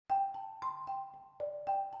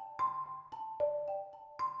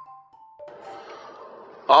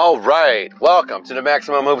All right, welcome to the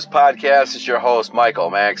Maximum Moves Podcast. It's your host, Michael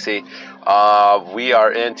Maxey. We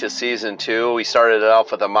are into season 2. We started it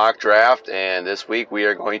off with a mock draft, and this week we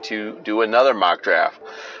are going to do another mock draft.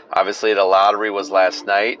 Obviously, the lottery was last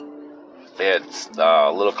night. It's a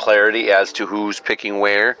little clarity as to who's picking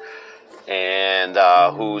where and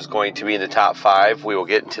who's going to be in the top 5. We will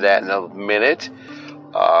get into that in a minute.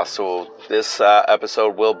 So this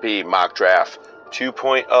episode will be mock draft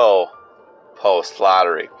 2.0. Post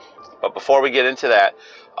lottery. But before we get into that,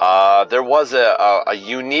 there was a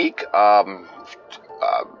unique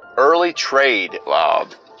early trade. I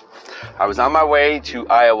was on my way to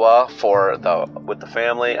Iowa with the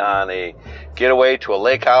family on a getaway to a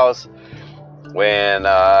lake house when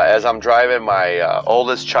as I'm driving, my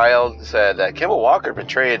oldest child said that Kemba Walker had been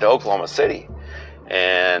traded to Oklahoma City,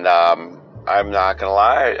 and I'm not gonna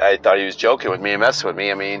lie, I thought he was joking with me and messing with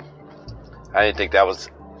me. I mean, I didn't think that was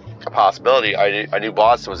a possibility. I knew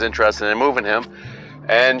Boston was interested in moving him,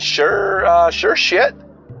 and sure shit,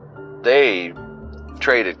 they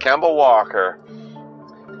traded Kemba Walker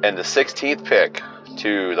and the 16th pick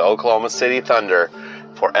to the Oklahoma City Thunder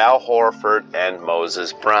for Al Horford and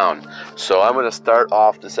Moses Brown. So I'm going to start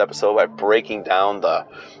off this episode by breaking down the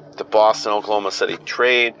Boston-Oklahoma City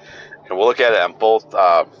trade, and we'll look at it on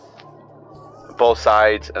both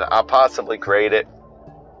sides, and I'll possibly grade it.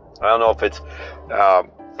 I don't know if it's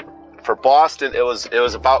for Boston, it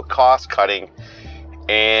was about cost cutting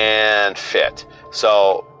and fit.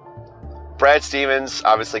 So Brad Stevens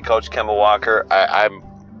obviously coached Kemba Walker. I'm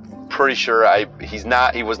pretty sure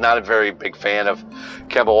he was not a very big fan of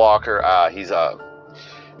Kemba Walker.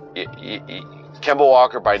 Kemba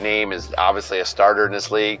Walker by name is obviously a starter in this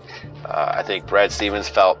league. I think Brad Stevens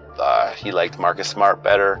felt he liked Marcus Smart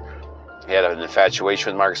better. He had an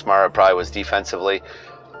infatuation with Marcus Smart. It probably was defensively.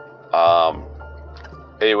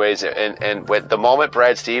 Anyways, and when the moment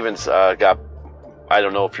Brad Stevens got, I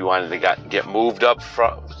don't know if he wanted to get moved up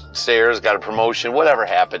stairs, got a promotion, whatever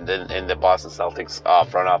happened in the Boston Celtics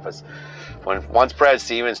front office. Once Brad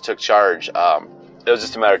Stevens took charge, it was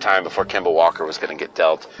just a matter of time before Kemba Walker was going to get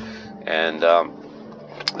dealt, and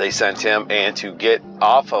they sent him. And to get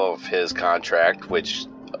off of his contract, which,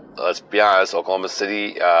 let's be honest, Oklahoma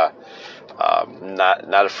City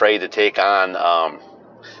not afraid to take on.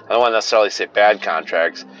 I don't want to necessarily say bad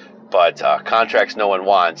contracts, but contracts no one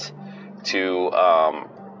wants to,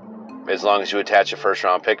 as long as you attach a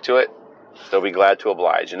first-round pick to it, they'll be glad to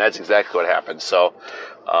oblige. And that's exactly what happened. So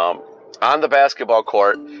on the basketball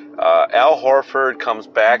court, Al Horford comes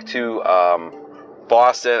back to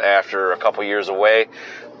Boston after a couple years away.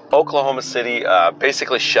 Oklahoma City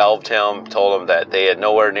basically shelved him, told him that they had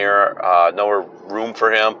nowhere room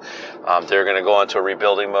for him. They're going to go into a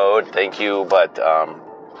rebuilding mode. Thank you, but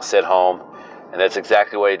sit home. And that's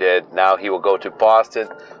exactly what he did. Now he will go to Boston.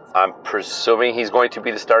 I'm presuming he's going to be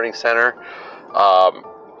the starting center.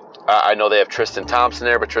 I know they have Tristan Thompson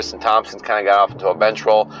there, but Tristan Thompson kind of got off into a bench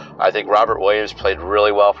role. I think Robert Williams played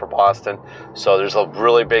really well for Boston. So there's a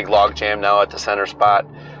really big logjam now at the center spot.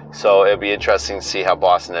 So it'll be interesting to see how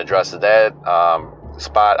Boston addresses that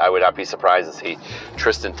spot. I would not be surprised to see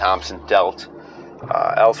Tristan Thompson dealt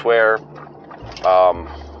elsewhere.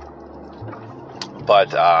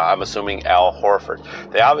 But I'm assuming Al Horford.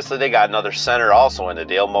 They got another center also in the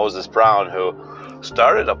deal, Moses Brown, who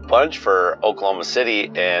started a bunch for Oklahoma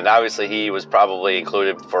City, and obviously he was probably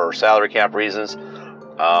included for salary cap reasons. He's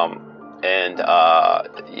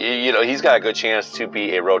got a good chance to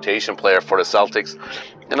be a rotation player for the Celtics.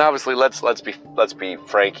 And obviously, let's be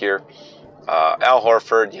frank here. Al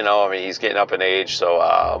Horford, he's getting up in age, so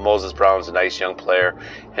Moses Brown's a nice young player.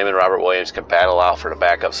 Him and Robert Williams can battle out for the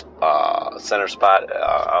backup center spot.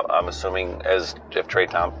 I'm assuming if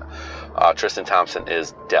Tristan Thompson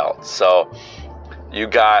is dealt. So you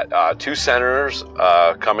got two centers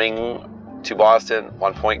coming to Boston,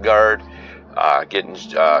 one point guard getting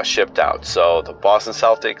shipped out. So the Boston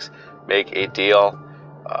Celtics make a deal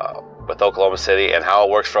with Oklahoma City, and how it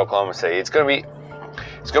works for Oklahoma City. It's going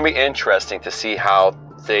to be interesting to see how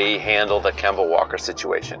they handle the Kemba Walker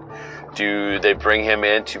situation. Do they bring him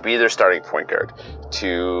in to be their starting point guard,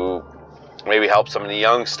 to maybe help some of the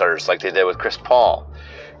young starters like they did with Chris Paul?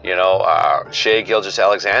 Shai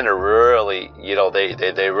Gilgeous-Alexander really,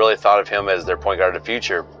 they really thought of him as their point guard of the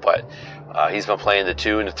future, but he's been playing the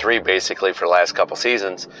 2 and the 3 basically for the last couple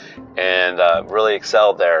seasons, and really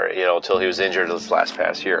excelled there, until he was injured this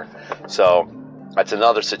past year. So that's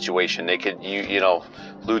another situation. They could,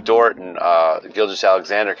 Lou Dort and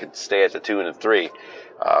Gilgeous-Alexander could stay at the 2 and the 3,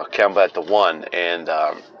 Kemba at the 1, and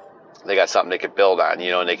they got something they could build on,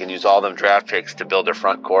 and they can use all them draft picks to build their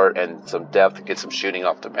front court and some depth to get some shooting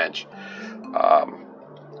off the bench.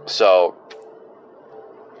 So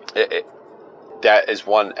that is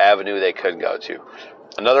one avenue they could go to.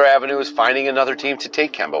 Another avenue is finding another team to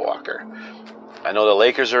take Kemba Walker. I know the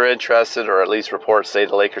Lakers are interested, or at least reports say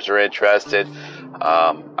the Lakers are interested.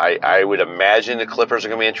 I would imagine the Clippers are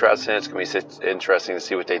going to be interested. It's going to be interesting to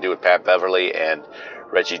see what they do with Pat Beverly and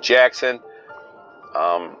Reggie Jackson.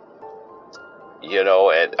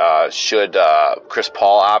 Should Chris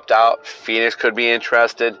Paul opt out, Phoenix could be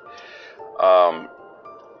interested.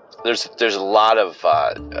 There's a lot of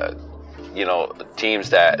teams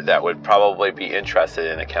that would probably be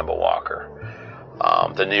interested in a Kemba Walker.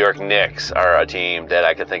 The New York Knicks are a team that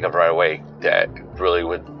I could think of right away that really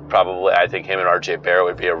would probably, I think him and RJ Barrett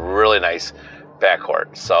would be a really nice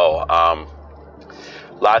backcourt. So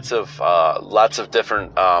lots of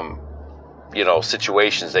different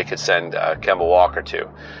situations they could send Kemba Walker to.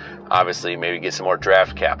 Obviously, maybe get some more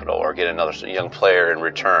draft capital, or get another young player in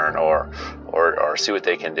return, or see what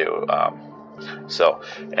they can do.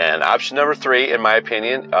 And option number 3, in my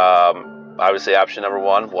opinion, obviously option number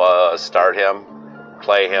 1 was start him,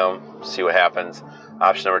 play him, see what happens.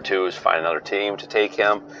 Option number 2 is find another team to take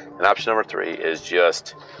him. And option number 3 is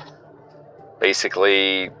just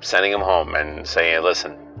basically sending him home and saying,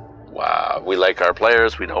 listen, we like our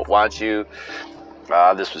players, we don't want you.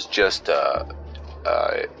 This was just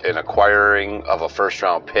an acquiring of a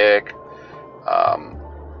first-round pick.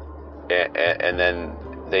 And then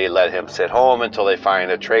they let him sit home until they find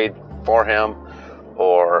a trade for him,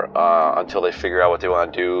 or until they figure out what they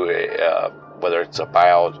want to do, whether it's a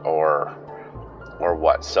buyout or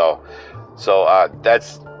what. So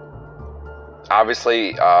that's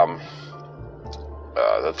obviously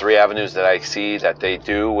the 3 avenues that I see that they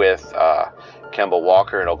do with Kemba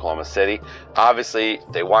Walker in Oklahoma City. Obviously,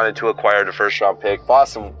 they wanted to acquire the first-round pick.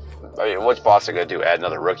 Boston, what's Boston going to do? Add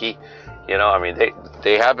another rookie?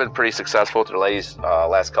 They have been pretty successful with their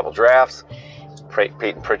last couple drafts.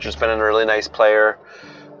 Peyton Pritchard's been a really nice player.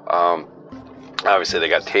 Obviously, they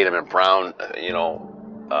got Tatum and Brown,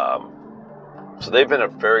 so they've been a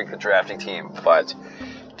very good drafting team. But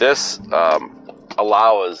this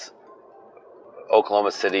allows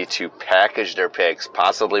Oklahoma City to package their picks,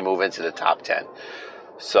 possibly move into the top 10.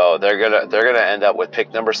 So they're gonna end up with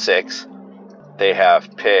pick number 6. They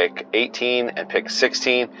have pick 18 and pick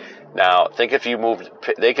 16. Now, think if you moved,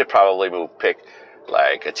 they could probably pick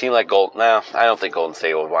like a team like Golden. Now, I don't think Golden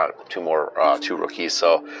State would want 2 rookies.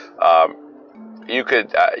 So you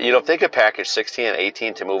could, if they could package 16 and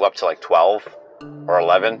 18 to move up to like 12 or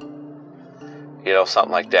 11,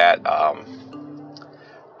 something like that.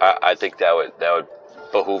 I think that would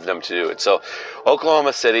behoove them to do it. So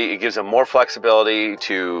Oklahoma City, it gives them more flexibility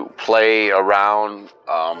to play around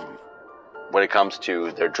when it comes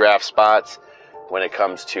to their draft spots, when it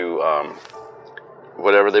comes to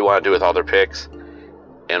whatever they want to do with all their picks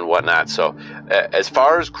and whatnot. So as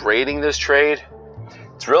far as grading this trade,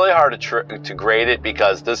 it's really hard to grade it,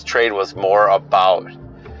 because this trade was more about,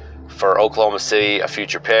 for Oklahoma City, a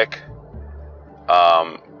future pick,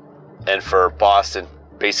 and for Boston,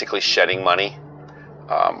 basically shedding money,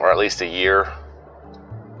 or at least a year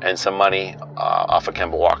and some money off of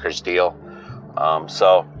Kemba Walker's deal.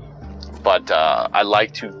 But I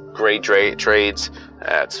like to grade trades.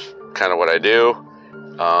 That's kind of what I do.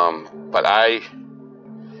 But I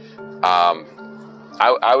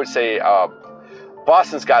would say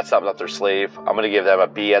Boston's got something up their sleeve. I'm going to give them a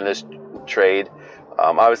B on this trade.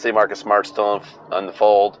 Obviously, Marcus Smart's still in the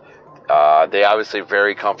fold. They obviously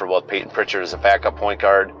very comfortable with Peyton Pritchard as a backup point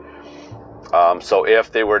guard. So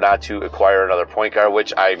if they were not to acquire another point guard,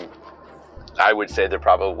 which I would say they're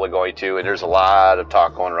probably going to, and there's a lot of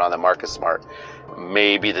talk going around that Marcus Smart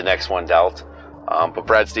may be the next one dealt. But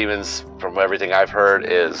Brad Stevens, from everything I've heard,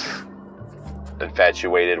 is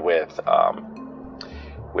infatuated with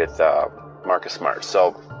Marcus Smart.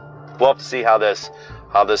 So we'll have to see how this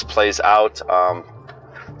plays out. I'm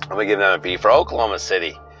gonna give them a B. For Oklahoma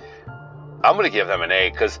City, I'm gonna give them an A,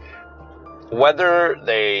 because whether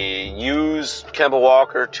they use Kemba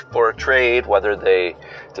Walker for a trade, whether they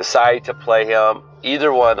decide to play him,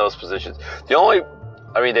 either one of those positions,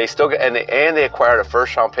 they still get, and they acquired a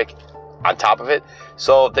first-round pick on top of it,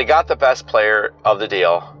 so they got the best player of the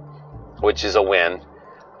deal, which is a win.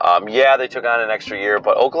 They took on an extra year,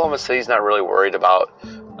 but Oklahoma City's not really worried about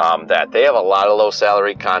that. They have a lot of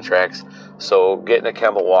low-salary contracts, so getting a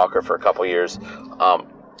Kemba Walker for a couple years,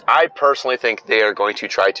 I personally think they are going to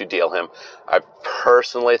try to deal him. I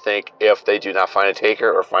personally think if they do not find a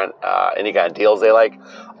taker or find any kind of deals they like,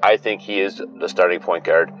 I think he is the starting point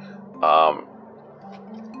guard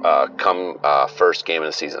come first game of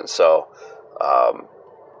the season. So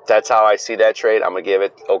That's how I see that trade. I'm going to give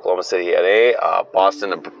it Oklahoma City an A,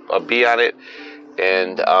 Boston a B on it.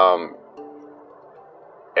 And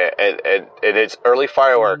it's early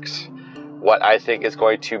fireworks. What I think is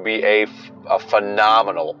going to be a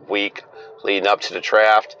phenomenal week leading up to the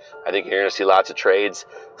draft. I think you're going to see lots of trades.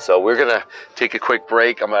 So we're going to take a quick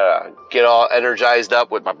break. I'm going to get all energized up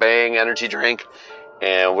with my Bang energy drink.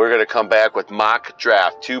 And we're going to come back with Mock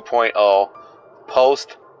Draft 2.0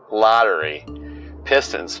 post-lottery.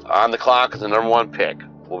 Pistons on the clock as the number 1 pick.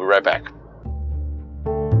 We'll be right back.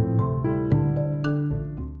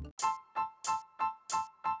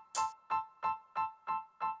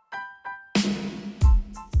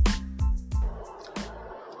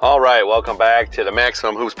 All right, welcome back to the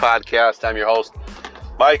Maximum Hoops Podcast. I'm your host,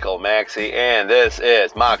 Michael Maxey, and this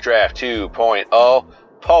is Mock Draft 2.0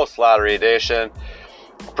 post-lottery edition.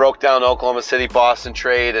 Broke down the Oklahoma City-Boston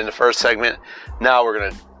trade in the first segment. Now we're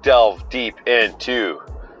going to delve deep into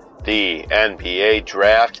the NBA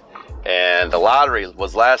draft. And the lottery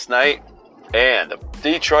was last night, and the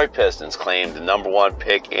Detroit Pistons claimed the number 1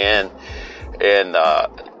 pick in the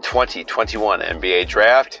 2021 NBA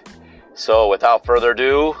draft. So without further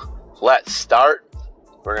ado, let's start.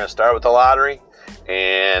 We're going to start with the lottery.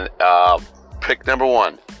 And pick number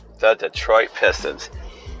 1, the Detroit Pistons.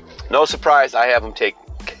 No surprise, I have them take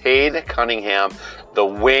Cade Cunningham, the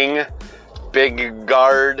wing, big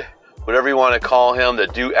guard, whatever you want to call him, to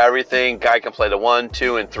do everything. Guy can play the 1,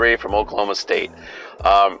 2, and 3 from Oklahoma State.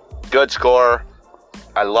 Good scorer.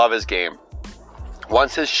 I love his game.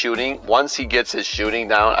 Once he gets his shooting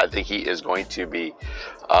down, I think he is going to be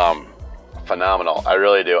phenomenal. I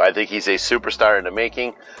really do. I think he's a superstar in the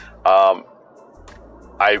making.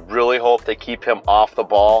 I really hope they keep him off the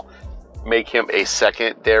ball, make him a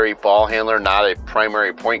secondary ball handler, not a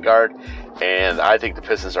primary point guard. And I think the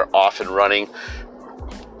Pistons are off and running.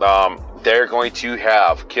 They're going to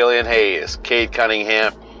have Killian Hayes, Cade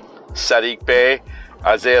Cunningham, Sadiq Bey,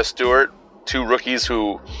 Isaiah Stewart, 2 rookies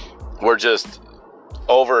who were just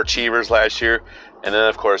overachievers last year. And then,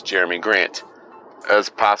 of course, Jeremy Grant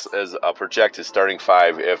as a projected starting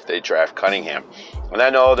 5 if they draft Cunningham. And I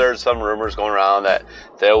know there's some rumors going around that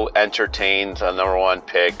they'll entertain the number 1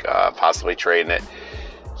 pick, possibly trading it.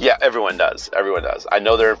 Yeah, everyone does. I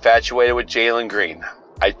know they're infatuated with Jalen Green.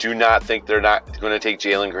 I do not think they're not going to take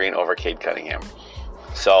Jalen Green over Cade Cunningham.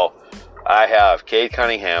 So I have Cade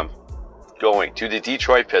Cunningham going to the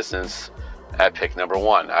Detroit Pistons at pick number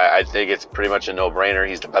 1. I think it's pretty much a no-brainer.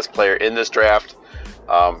 He's the best player in this draft.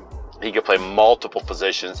 He can play multiple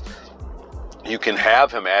positions. You can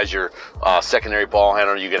have him as your secondary ball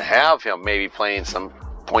handler. You can have him maybe playing some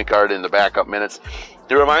point guard in the backup minutes.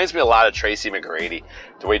 It reminds me a lot of Tracy McGrady,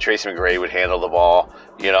 the way Tracy McGrady would handle the ball.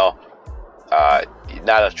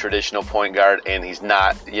 Not a traditional point guard, and he's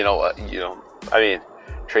not. Tracy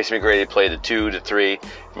McGrady played the 2 to 3,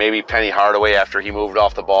 maybe Penny Hardaway after he moved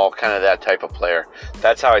off the ball, kind of that type of player.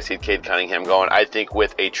 That's how I see Cade Cunningham going. I think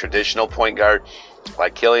with a traditional point guard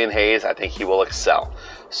like Killian Hayes, I think he will excel.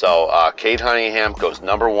 So Cade Cunningham goes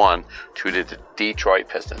number 1 to the Detroit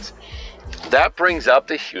Pistons. That brings up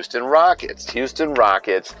the Houston Rockets. Houston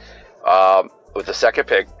Rockets with the second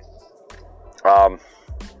pick. I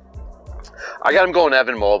got him going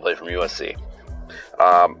Evan Mobley from USC.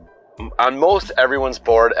 On most everyone's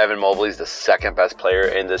board, Evan Mobley is the second best player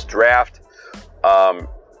in this draft.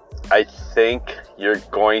 I think you're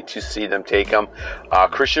going to see them take him.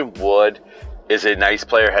 Christian Wood is a nice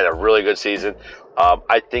player, had a really good season.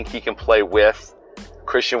 I think he can play with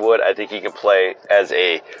Christian Wood. I think he can play as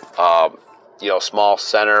a small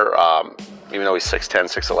center. Even though he's 6'10",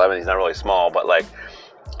 6'11", he's not really small, but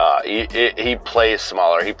he plays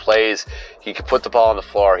smaller. He can put the ball on the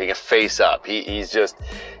floor. He can face up. He's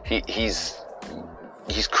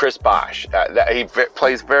Chris Bosh. He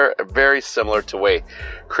plays very, very similar to the way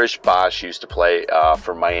Chris Bosh used to play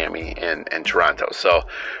for Miami and Toronto. So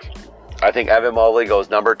I think Evan Mobley goes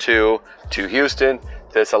number 2 to Houston.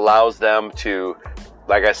 This allows them to,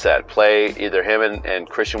 like I said, play either him and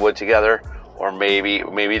Christian Wood together, or maybe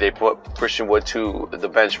they put Christian Wood to the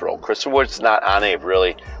bench role. Christian Wood's not on a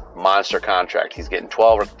really monster contract. He's getting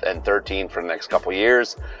 12 and 13 for the next couple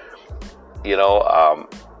years.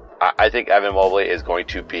 I think Evan Mobley is going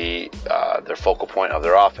to be their focal point of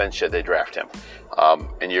their offense should they draft him.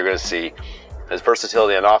 And you're going to see his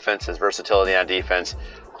versatility on offense, his versatility on defense.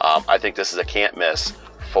 I think this is a can't miss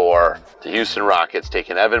for the Houston Rockets,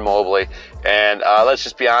 taking Evan Mobley. And let's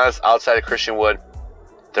just be honest, outside of Christian Wood,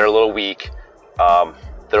 they're a little weak.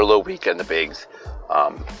 They're a little weak in the bigs.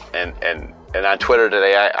 And on Twitter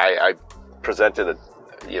today, I presented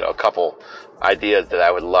a couple ideas that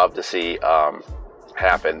I would love to see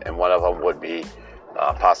happen, and one of them would be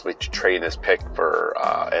possibly trading this pick for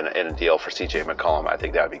in a deal for C.J. McCollum. I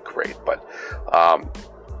think that would be great. But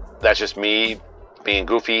that's just me being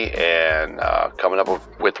goofy and coming up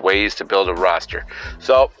with ways to build a roster.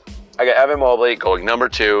 So I got Evan Mobley going number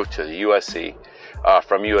 2 to the USC,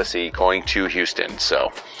 from USC going to Houston.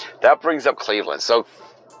 So that brings up Cleveland. So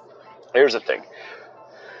here's the thing.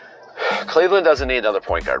 Cleveland doesn't need another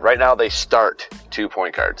point guard. Right now they start 2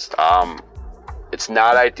 point guards. It's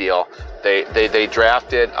not ideal. They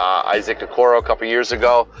drafted Isaac Okoro a couple years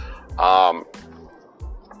ago.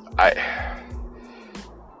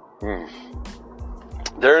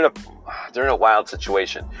 They're in a wild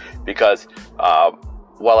situation because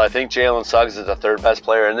while I think Jalen Suggs is the 3rd best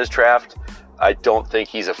player in this draft, I don't think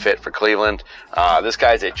he's a fit for Cleveland. This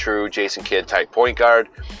guy's a true Jason Kidd type point guard.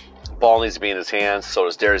 Ball needs to be in his hands. So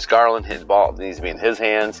does Darius Garland. His ball needs to be in his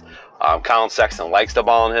hands. Colin Sexton likes the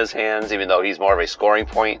ball in his hands, even though he's more of a scoring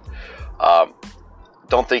point.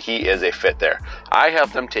 Don't think he is a fit there. I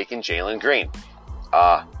have them taking Jalen Green.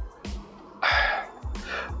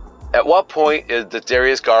 At what point is the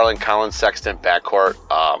Darius Garland, Colin Sexton backcourt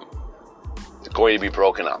going to be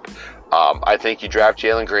broken up? I think you draft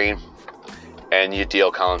Jalen Green and you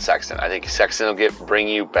deal Colin Sexton. I think Sexton will bring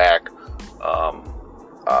you back,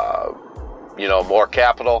 more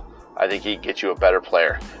capital. I think he can get you a better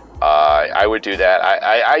player. I would do that.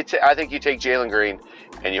 I think you take Jalen Green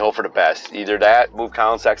and you hope for the best. Either that, move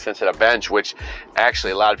Colin Sexton to the bench, which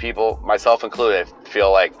actually a lot of people, myself included,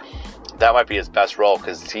 feel like that might be his best role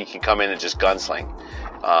because he can come in and just gunsling.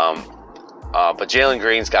 But Jalen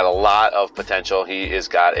Green's got a lot of potential. He has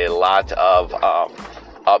got a lot of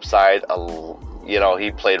upside.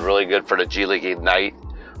 He played really good for the G League Ignite.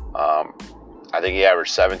 I think he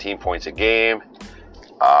averaged 17 points a game.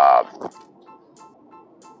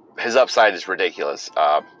 His upside is ridiculous.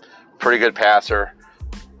 Pretty good passer.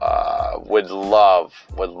 Would love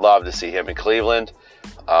to see him in Cleveland,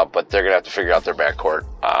 but they're gonna have to figure out their backcourt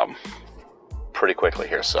pretty quickly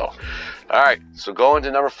here. So, all right. So going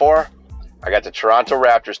to number 4, I got the Toronto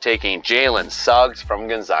Raptors taking Jalen Suggs from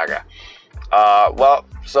Gonzaga.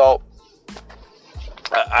 So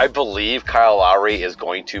I believe Kyle Lowry is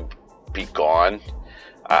going to be gone.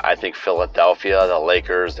 I think Philadelphia, the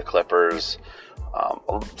Lakers, the Clippers,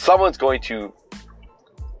 someone's going to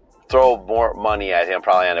throw more money at him,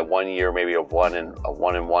 probably on a 1 year, maybe a one and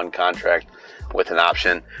one contract with an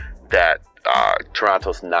option that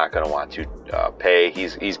Toronto's not going to want to pay.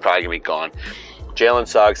 He's probably going to be gone. Jalen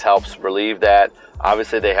Suggs helps relieve that.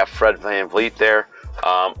 Obviously, they have Fred VanVleet there,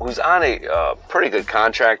 who's on a pretty good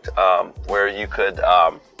contract where you could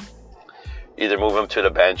either move him to the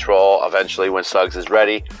bench role eventually when Suggs is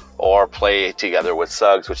ready, or play together with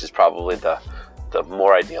Suggs, which is probably the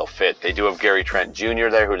more ideal fit. They do have Gary Trent Jr.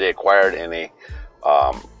 there, who they acquired at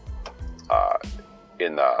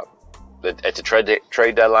the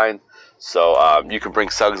trade deadline. So you can bring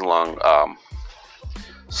Suggs along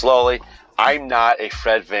slowly. I'm not a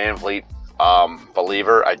Fred VanVleet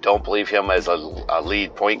believer. I don't believe him as a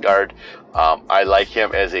lead point guard. I like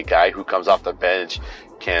him as a guy who comes off the bench,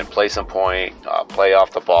 can play some point, play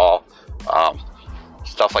off the ball,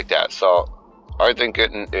 stuff like that. So I think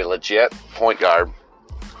getting a legit point guard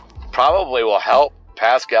probably will help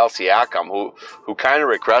Pascal Siakam, who kind of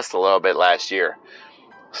regressed a little bit last year.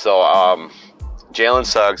 So Jalen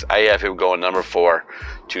Suggs, I have him going number 4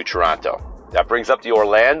 to Toronto. That brings up the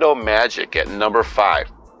Orlando Magic at number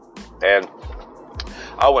 5. And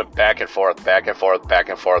I went back and forth. But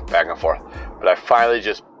I finally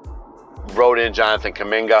just wrote in Jonathan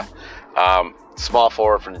Kuminga, small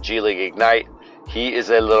forward from the G League Ignite. He is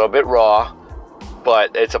a little bit raw,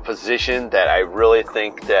 but it's a position that I really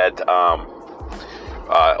think that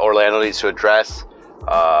Orlando needs to address.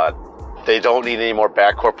 They don't need any more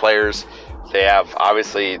backcourt players. They have,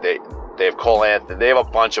 obviously, they have Cole Anthony. They have a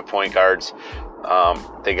bunch of point guards.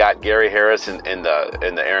 They got Gary Harris in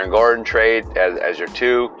the Aaron Gordon trade as your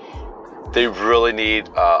 2. They really need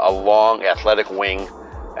a long, athletic wing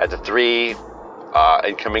at the 3,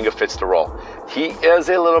 and Kuminga fits the role. He is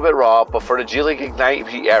a little bit raw, but for the G League Ignite,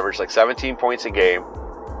 he averaged like 17 points a game.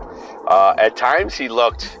 At times, he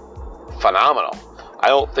looked phenomenal. I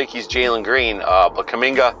don't think he's Jalen Green, but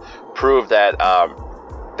Kuminga proved that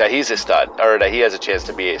he's a stud, or that he has a chance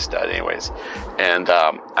to be a stud anyways. And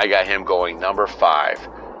I got him going number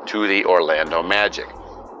 5 to the Orlando Magic.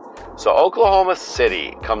 So Oklahoma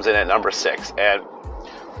City comes in at number 6. And,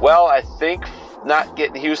 well, I think not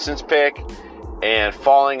getting Houston's pick and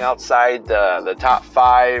falling outside the top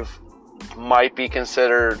 5 might be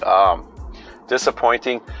considered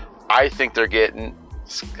disappointing. I think they're getting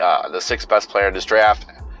the 6th best player in this draft,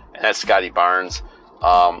 and that's Scotty Barnes.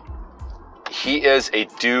 he is a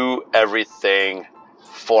do-everything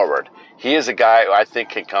forward. He is a guy who I think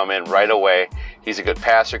can come in right away. He's a good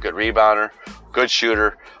passer, good rebounder, good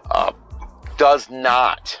shooter. Does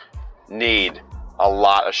not need a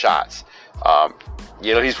lot of shots.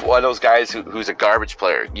 He's one of those guys who's a garbage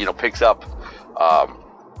player. Picks up,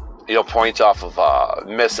 points off of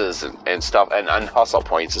misses and stuff, and hustle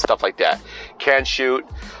points and stuff like that. Can shoot,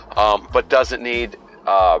 but doesn't need,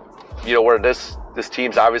 where this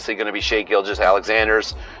team's obviously going to be Shai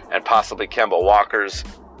Gilgeous-Alexander's and possibly Kemba Walker's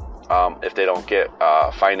if they don't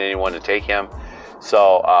find anyone to take him.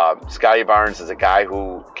 So Scotty Barnes is a guy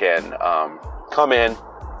who can come in,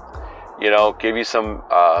 give you some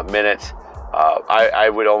minutes. I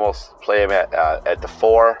would almost play him at the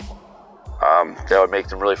 4. That would make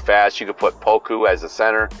them really fast. You could put Poku as a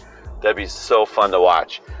center. That'd be so fun to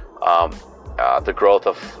watch. The growth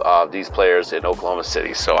of these players in Oklahoma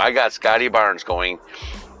City. So I got Scotty Barnes going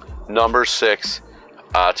number 6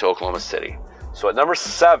 to Oklahoma City. So at number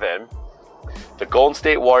 7, the Golden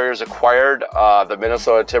State Warriors acquired the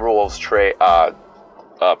Minnesota Timberwolves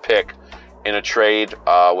pick in a trade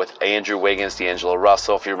with Andrew Wiggins, D'Angelo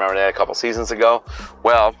Russell, if you remember that a couple seasons ago.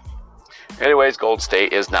 Well, anyways, Golden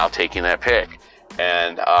State is now taking that pick.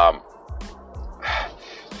 And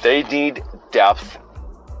they need depth.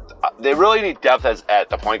 They really need depth at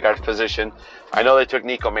the point guard position. I know they took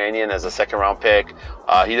Nico Mannion as a second-round pick.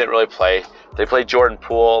 He didn't really play. They played Jordan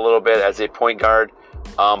Poole a little bit as a point guard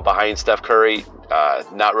behind Steph Curry.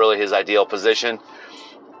 Not really his ideal position.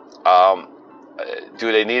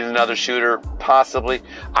 Do they need another shooter? Possibly.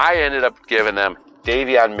 I ended up giving them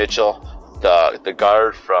Davion Mitchell, the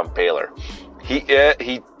guard from Baylor. He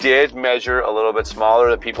did measure a little bit smaller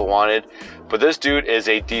than people wanted, but this dude is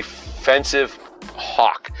a defensive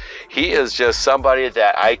hawk. He is just somebody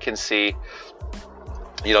that I can see,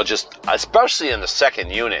 just especially in the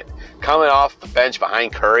second unit, coming off the bench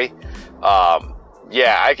behind Curry.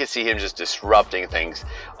 I can see him just disrupting things.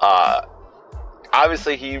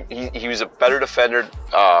 Obviously, he was a better defender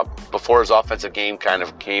before his offensive game kind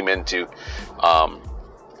of came into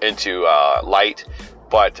light,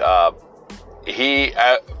 but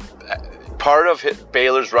part of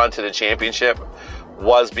Baylor's run to the championship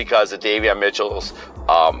was because of Davion Mitchell's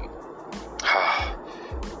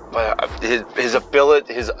his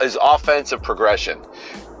ability, his offensive progression.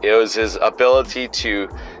 It was his ability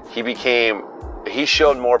he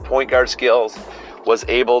showed more point guard skills, was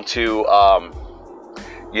able to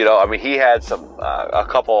he had a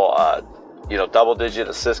couple double-digit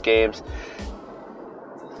assist games.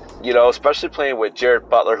 Especially playing with Jared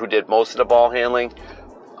Butler, who did most of the ball handling.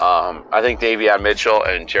 I think Davion Mitchell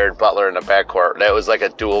and Jared Butler in the backcourt, that was like a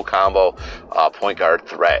dual combo point guard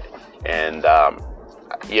threat. And,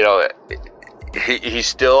 he's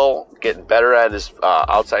still getting better at his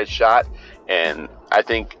outside shot. And I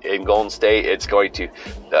think in Golden State, it's going to,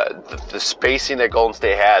 the spacing that Golden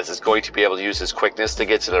State has is going to be able to use his quickness to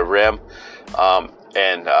get to the rim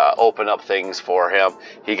and open up things for him.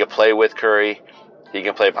 He can play with Curry. He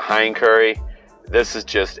can play behind Curry. This is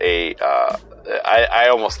just I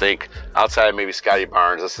almost think, outside of maybe Scotty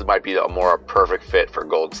Barnes, this might be a more perfect fit for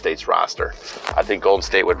Golden State's roster. I think Golden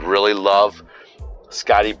State would really love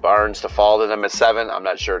Scotty Barnes to fall to them at 7. I'm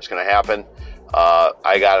not sure it's going to happen.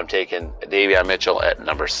 I got him taking Davion Mitchell at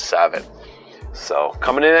number 7. So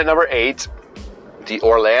coming in at number 8, the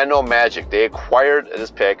Orlando Magic. They acquired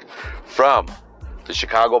this pick from the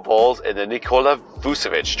Chicago Bulls in the Nikola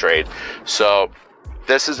Vucevic trade. So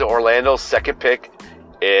this is Orlando's second pick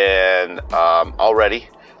in already.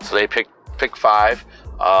 So they pick 5.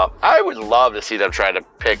 I would love to see them try to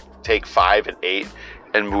take 5 and 8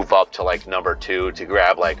 and move up to like number 2 to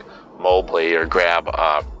grab like Mobley or grab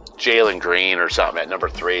Jalen Green or something at number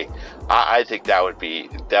 3. I think that would be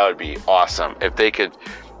awesome if they could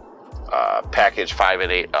package 5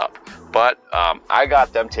 and 8 up. But I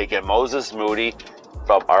got them taking Moses Moody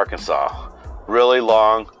from Arkansas. Really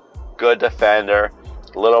long, good defender,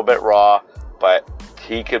 a little bit raw, but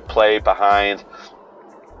he could play behind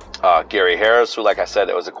Gary Harris, who, like I said,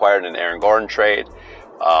 it was acquired in an Aaron Gordon trade.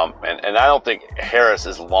 And I don't think Harris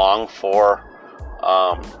is long for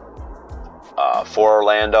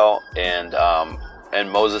Orlando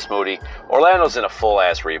and Moses Moody. Orlando's in a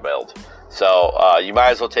full-ass rebuild. So you might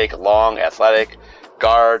as well take a long, athletic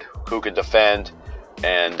guard who can defend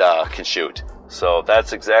and can shoot. So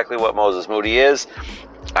that's exactly what Moses Moody is.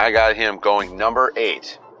 I got him going number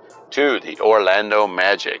 8 to the Orlando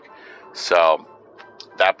Magic. So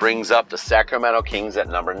that brings up the Sacramento Kings at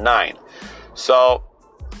number 9. So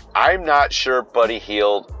I'm not sure Buddy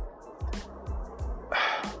Hield.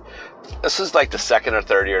 This is like the second or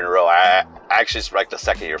third year in a row. actually it's like the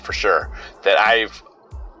second year for sure, that I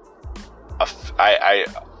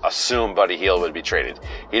assumed Buddy Hield would be traded.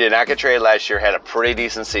 He did not get traded last year, had a pretty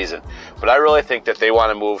decent season. But I really think that they want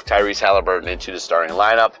to move Tyrese Halliburton into the starting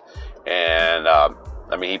lineup. And, I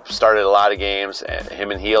mean, he started a lot of games, and him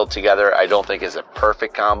and Hield together I don't think is a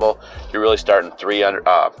perfect combo. You're really starting three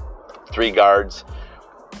guards.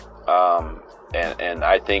 And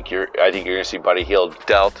I think you're going to see Buddy Hield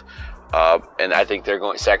dealt. And I think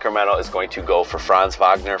Sacramento is going to go for Franz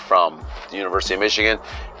Wagner from the University of Michigan,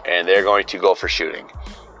 and they're going to go for shooting.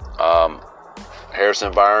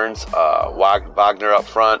 Harrison Barnes, Wagner up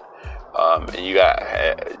front, and you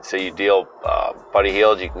got, so you deal Buddy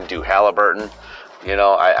Hield, you can do Halliburton. You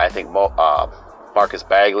know, I think Marcus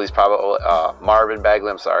Bagley's probably, Marvin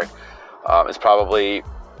Bagley, I'm sorry, is probably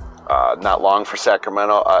not long for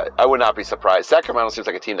Sacramento. I would not be surprised. Sacramento seems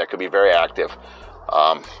like a team that could be very active.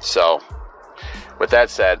 So, with that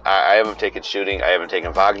said, I haven't taken shooting. I haven't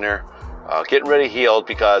taken Wagner. Getting rid of Hield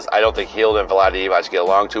because I don't think Hield and Vlade Divac get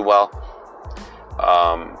along too well.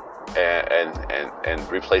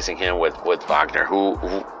 And replacing him with Wagner, who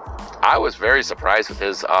I was very surprised with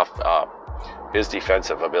his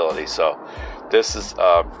defensive ability. So, this is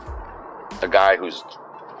a guy who's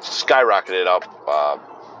skyrocketed up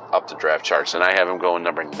the draft charts, and I have him going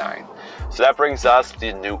number 9. So that brings us to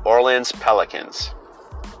the New Orleans Pelicans.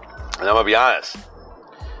 And I'm going to be honest,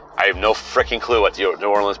 I have no freaking clue what the New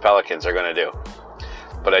Orleans Pelicans are going to do.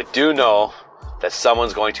 But I do know that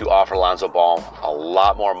someone's going to offer Lonzo Ball a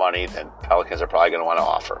lot more money than Pelicans are probably going to want to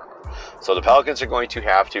offer. So the Pelicans are going to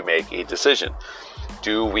have to make a decision.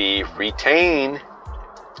 Do we retain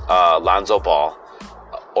Lonzo Ball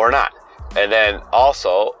or not? And then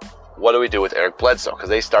also, what do we do with Eric Bledsoe? Because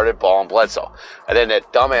they started Ball and Bledsoe. And then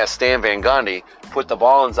that dumbass Stan Van Gundy put the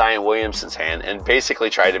ball in Zion Williamson's hand and basically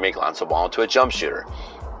tried to make Lonzo Ball into a jump shooter.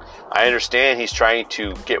 I understand he's trying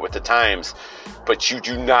to get with the times, but you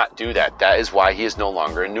do not do that. That is why he is no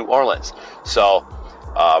longer in New Orleans. So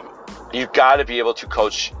you've got to be able to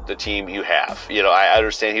coach the team you have. You know, I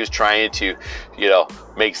understand he was trying to, you know,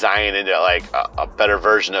 make Zion into like a better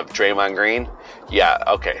version of Draymond Green. Yeah,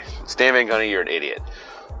 okay. Stan Van Gundy, you're an idiot.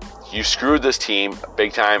 You screwed this team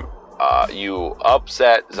big time. You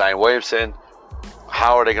upset Zion Williamson.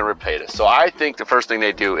 How are they going to repay this? So I think the first thing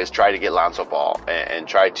they do is try to get Lonzo Ball and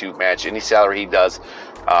try to match any salary he does.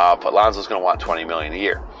 But Lonzo's going to want $20 million a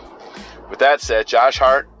year. With that said, Josh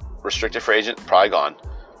Hart, restricted free agent, probably gone.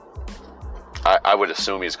 I would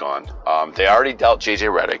assume he's gone. They already dealt JJ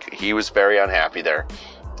Redick. He was very unhappy there.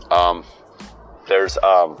 There's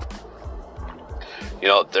a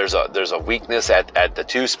weakness at the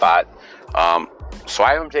 2 spot. So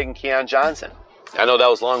I am taking Keon Johnson. I know that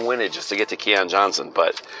was long-winded just to get to Keon Johnson,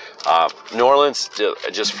 but New Orleans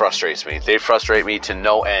just frustrates me. They frustrate me to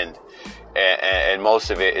no end, and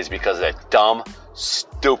most of it is because of that dumb,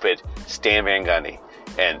 stupid Stan Van Gundy.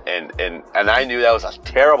 And I knew that was a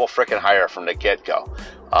terrible freaking hire from the get-go.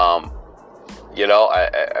 You know,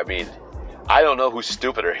 I mean, I don't know who's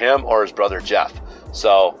stupider, him or his brother Jeff.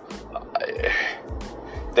 So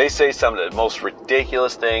they say some of the most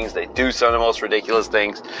ridiculous things. They do some of the most ridiculous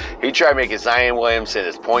things. He tried making Zion Williamson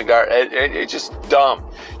his point guard. It's just dumb.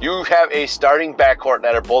 You have a starting backcourt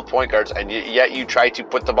that are both point guards, and yet you try to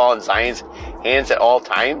put the ball in Zion's hands at all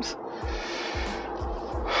times.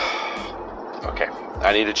 Okay,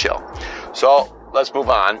 I need to chill. So let's move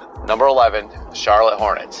on. Number 11, Charlotte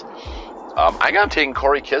Hornets. I got him taking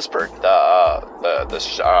Corey Kispert, the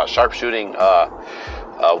sharpshooting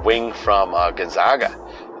wing from Gonzaga.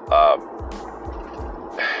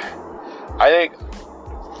 I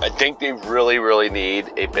think they really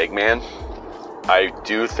need a big man. I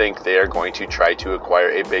do think they are going to try to acquire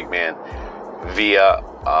a big man via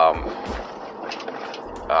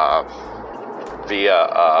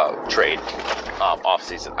trade off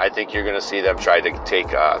season. I think you're going to see them try to take.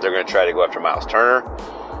 They're going to try to go after Miles Turner.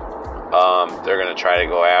 They're going to try to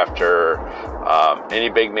go after any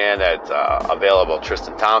big man that's available.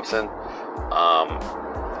 Tristan Thompson.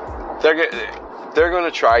 They're going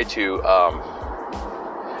to try to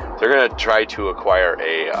acquire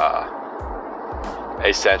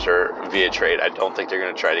a center via trade. I don't think they're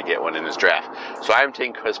going to try to get one in this draft. So I'm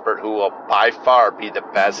taking Kispert, who will by far be the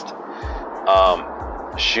best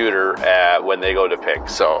shooter when they go to pick.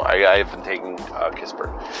 So I have been taking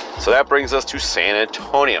Kispert. So that brings us to San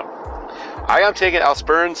Antonio. I am taking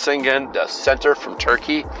Alperen Sengun, the center from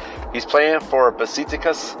Turkey. He's playing for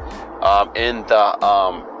Besiktas in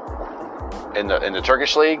the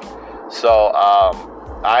Turkish league. So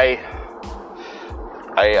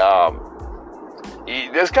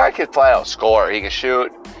this guy can flat out score. He can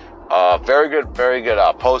shoot. Very good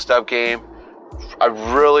post-up game. I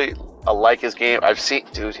really like his game. I've seen,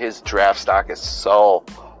 dude, his draft stock is so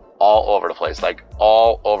all over the place, like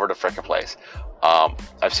all over the frickin' place.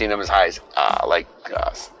 I've seen him as high as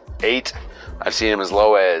 8. I've seen him as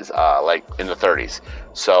low as like in the 30s.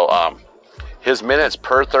 So his minutes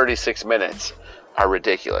per 36 minutes are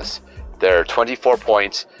ridiculous. They're 24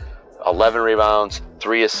 points, 11 rebounds,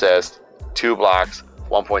 3 assists, 2 blocks,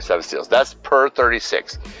 1.7 steals. That's per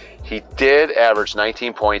 36. He did average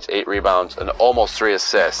 19 points, 8 rebounds, and almost 3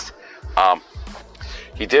 assists.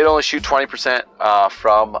 He did only shoot 20%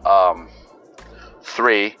 from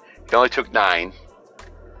 3. He only took 9.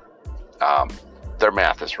 Their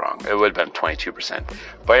math is wrong. It would have been 22%.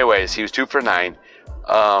 But anyways, he was 2 for 9.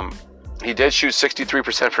 He did shoot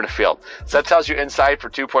 63% from the field. So that tells you inside for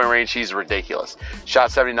 2-point range, he's ridiculous.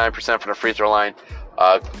 Shot 79% from the free throw line.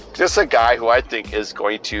 Just a guy who I think is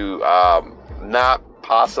going to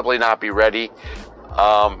possibly not be ready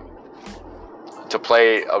to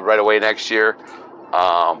play right away next year.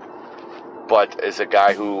 But is a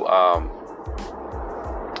guy who,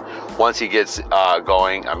 once he gets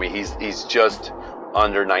going, I mean, he's just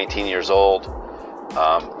under 19 years old,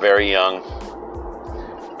 very young.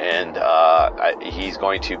 And he's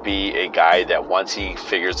going to be a guy that once he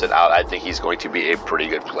figures it out, I think he's going to be a pretty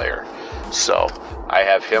good player. So I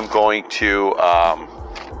have him going to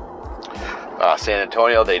San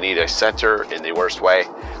Antonio. They need a center in the worst way.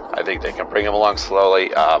 I think they can bring him along slowly.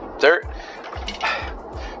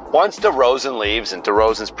 Once DeRozan leaves, and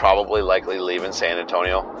DeRozan's probably likely leaving San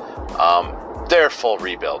Antonio, they're full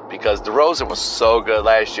rebuild because DeRozan was so good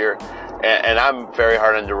last year. And I'm very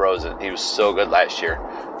hard on DeRozan. He was so good last year.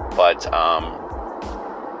 But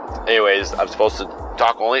anyways, I'm supposed to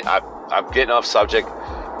talk only. I'm getting off subject.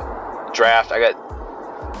 Draft.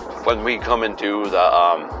 When we come and do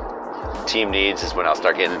the team needs is when I'll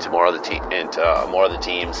start getting into more of the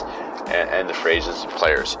teams and the phrases and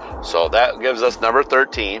players. So that gives us number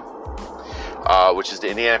 13, which is the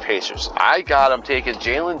Indiana Pacers. I got him taking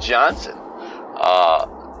Jalen Johnson,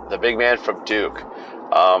 the big man from Duke.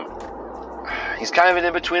 He's kind of an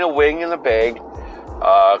in-between a wing and a big.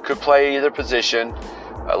 Could play either position.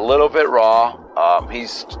 A little bit raw.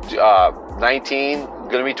 He's 19,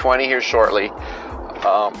 going to be 20 here shortly.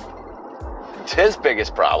 His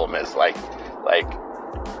biggest problem is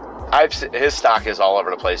his stock is all over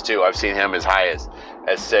the place too. I've seen him as high as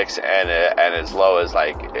 6 and as low as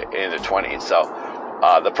like in the 20s. So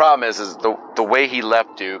the problem is the way he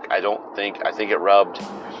left Duke. I think it rubbed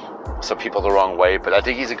some people the wrong way, but I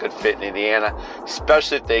think he's a good fit in Indiana,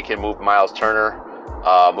 especially if they can move Miles Turner,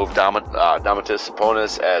 move Domantas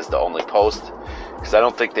Sabonis as the only post, because I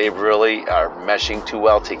don't think they really are meshing too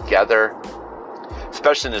well together,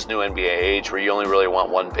 especially in this new NBA age where you only really want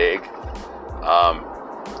one big,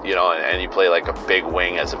 and you play like a big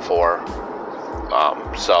wing as a 4.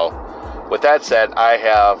 So with that said, I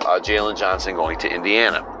have Jalen Johnson going to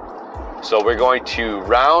Indiana. So we're going to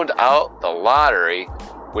round out the lottery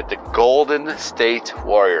with the Golden State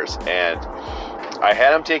Warriors. And I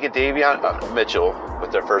had them taking Davion Mitchell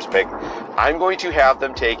with their first pick. I'm going to have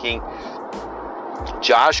them taking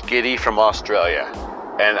Josh Giddey from Australia.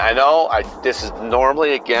 And I know this is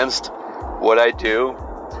normally against what I do.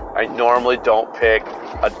 I normally don't pick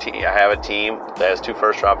a team. I have a team that has 2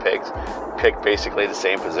 first-round picks, pick basically the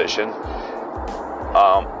same position.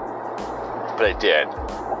 But I did.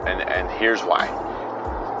 And here's why.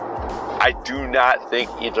 I do not think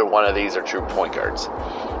either one of these are true point guards.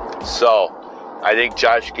 So I think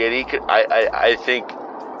Josh Giddey could. I think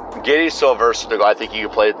Giddey's so versatile. I think you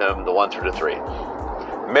could play them the 1 through the 3.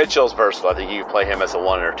 Mitchell's versatile. I think you could play him as a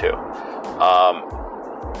 1 or 2.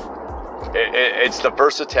 It's the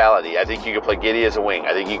versatility. I think you could play Giddey as a wing.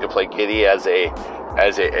 I think you could play Giddey as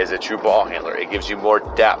a true ball handler. It gives you more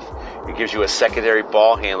depth. It gives you a secondary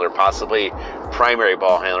ball handler, possibly primary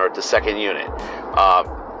ball handler at the second unit.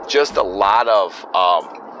 Just a lot of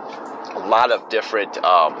different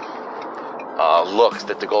looks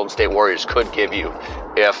that the Golden State Warriors could give you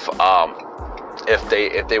if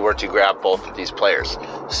they were to grab both of these players.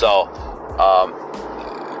 So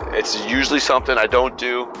it's usually something I don't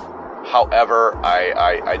do. However,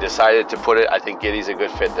 I decided to put it. I think Giddey's a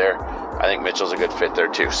good fit there. I think Mitchell's a good fit there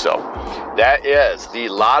too. So that is the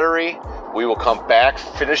lottery. We will come back,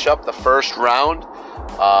 finish up the first round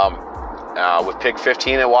with pick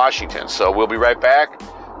 15 at Washington. So we'll be right back.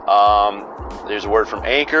 There's a word from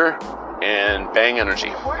Anchor and Bang Energy.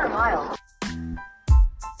 Quarter mile.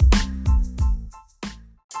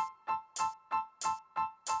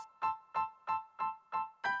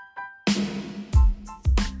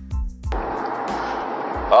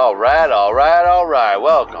 All right.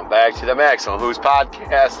 Welcome back to the Maximum Who's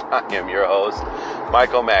podcast. I am your host,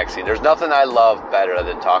 Michael Maxey. There's nothing I love better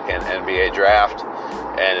than talking NBA draft,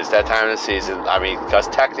 and it's that time of the season. I mean, because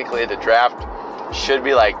technically the draft should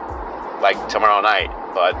be like tomorrow night,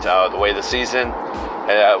 but the way the season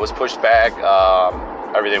was pushed back,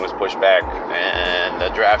 everything was pushed back, and the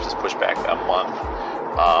draft is pushed back a month,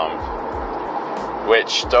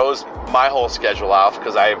 which throws my whole schedule off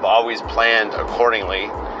because I've always planned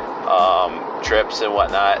accordingly, trips and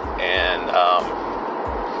whatnot, and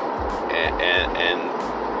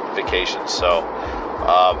vacations. So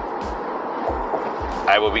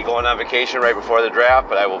I will be going on vacation right before the draft,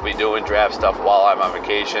 but I will be doing draft stuff while I'm on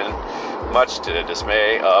vacation, much to the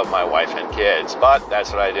dismay of my wife and kids. But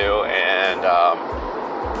that's what I do, and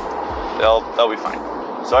they'll be fine.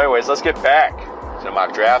 So anyways, let's get back to the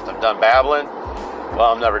mock draft. I'm done babbling.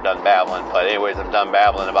 Well, I'm never done babbling, but anyways, I'm done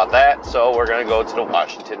babbling about that. So we're going to go to the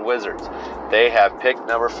Washington Wizards. They have picked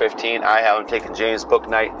number 15. I have them taking James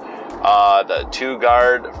Bouknight, the 2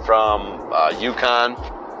 guard from UConn.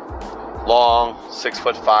 Long,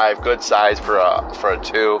 6'5", good size for a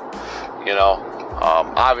 2. You know,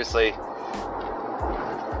 obviously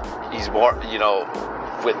he's more, you know,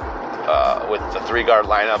 with the 3 guard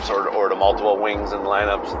lineups or the multiple wings in the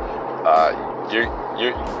lineups. Your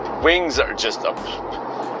wings are just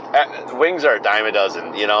wings are a dime a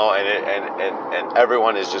dozen, you know, and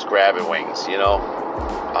everyone is just grabbing wings, you know.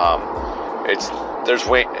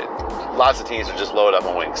 Lots of teams are just loaded up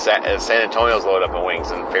on wings. San Antonio's loaded up on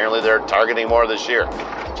wings, and apparently they're targeting more this year,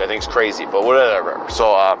 which I think is crazy, but whatever.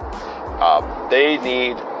 So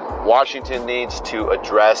Washington needs to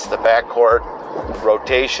address the backcourt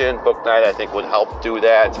rotation. Bouknight, I think, would help do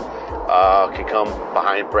that. Can come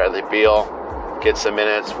behind Bradley Beal, get some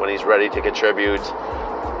minutes when he's ready to contribute,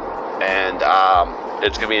 and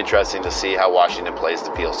it's going to be interesting to see how Washington plays the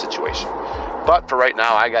Beal situation. But for right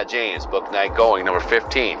now, I got James Bouknight going, number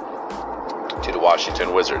 15, to the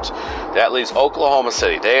Washington Wizards. That leaves Oklahoma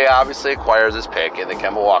City. They obviously acquired this pick in the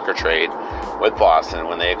Kemba Walker trade with Boston.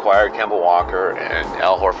 When they acquired Kemba Walker and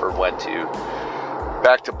Al Horford went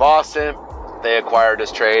back to Boston, they acquired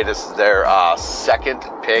this trade. This is their second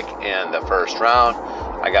pick in the first round.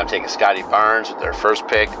 I got them taking Scotty Barnes with their first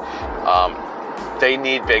pick. They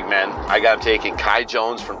need big men. I got them taking Kai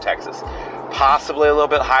Jones from Texas. Possibly a little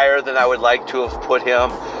bit higher than I would like to have put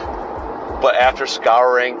him. But after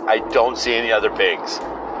scouring, I don't see any other bigs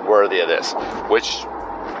worthy of this, which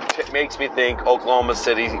makes me think Oklahoma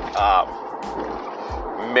City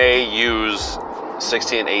may use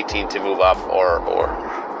 16 and 18 to move up, or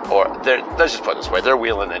let's just put it this way: their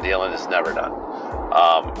wheeling and dealing is never done.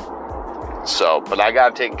 But I got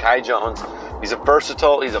him taking Kai Jones. He's a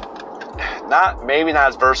versatile. He's maybe not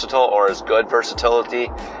as versatile or as good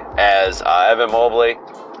versatility as Evan Mobley.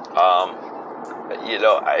 You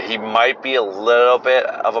know, he might be a little bit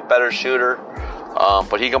of a better shooter,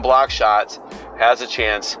 but he can block shots, has a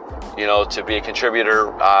chance, you know, to be a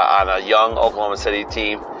contributor on a young Oklahoma City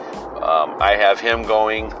team. I have him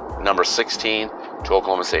going number 16 to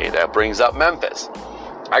Oklahoma City. That brings up Memphis.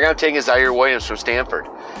 I got him taking Zaire Williams from Stanford.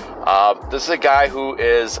 This is a guy who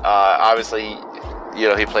is obviously, you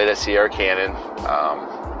know, he played at Sierra Canyon.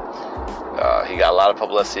 He got a lot of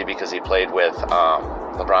publicity because he played with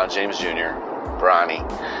LeBron James Jr., Bronny.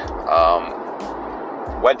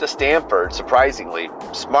 Went to Stanford, surprisingly.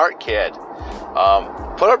 Smart kid.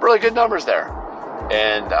 Put up really good numbers there.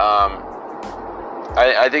 And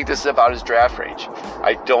I think this is about his draft range.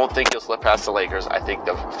 I don't think he'll slip past the Lakers. I think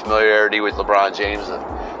the familiarity with LeBron James and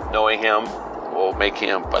knowing him will make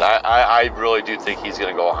him. But I really do think he's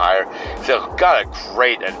going to go higher. He's got a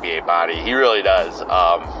great NBA body. He really does.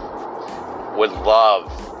 Would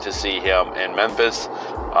love to see him in Memphis.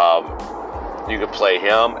 You could play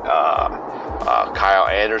him, Kyle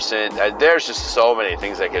Anderson. There's just so many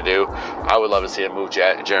things they could do. I would love to see him move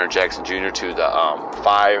Jaren Jackson Jr. to the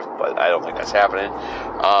 5, but I don't think that's happening.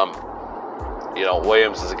 You know,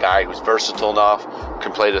 Williams is a guy who's versatile enough,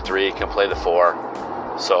 can play the 3, can play the 4.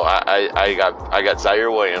 So I got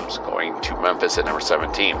Zaire Williams going to Memphis at number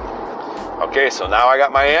 17. Okay, so now I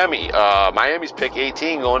got Miami. Miami's pick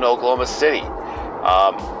 18 going to Oklahoma City.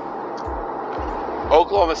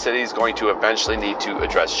 Oklahoma City is going to eventually need to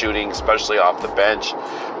address shooting, especially off the bench.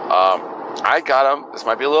 I got him. This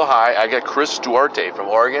might be a little high. I got Chris Duarte from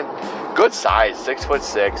Oregon. Good size,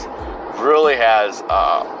 6'6". Really has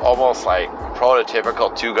almost like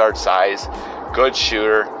prototypical 2-guard size. Good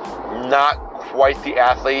shooter. Not quite the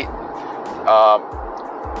athlete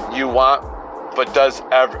you want, but does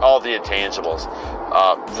all the intangibles.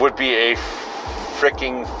 Would be a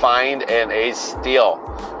freaking find and a steal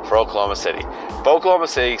for Oklahoma City. If Oklahoma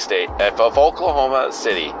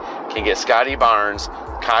City can get Scotty Barnes,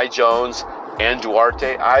 Kai Jones, and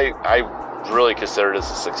Duarte, I really consider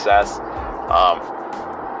this a success.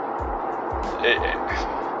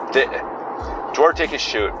 Duarte can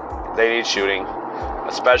shoot. They need shooting,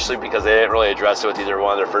 especially because they didn't really address it with either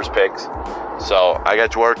one of their first picks. So I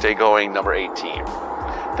got Duarte going number 18.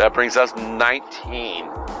 That brings us 19,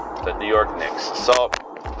 the New York Knicks. So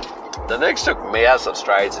the Knicks took massive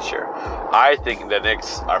strides this year. I think the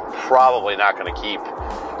Knicks are probably not going to keep.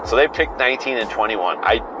 So they picked 19 and 21.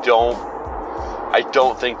 I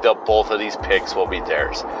don't think that both of these picks will be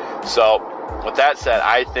theirs. So with that said,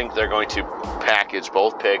 I think they're going to package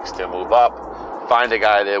both picks to move up, find a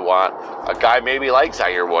guy they want, a guy maybe like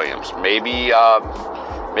Zaire Williams. Maybe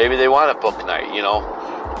they want a book night, you know.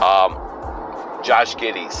 Josh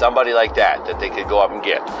Giddey, somebody like that they could go up and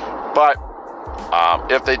get. But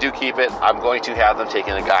if they do keep it, I'm going to have them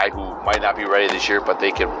taking a guy who might not be ready this year, but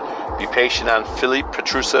they can be patient on Filip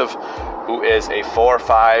Petrusev, who is a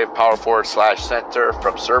 4-5 power forward / center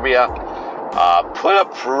from Serbia. Put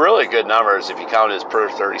up really good numbers if you count his per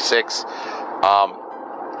 36.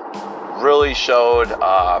 Really showed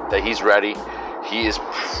that he's ready. He's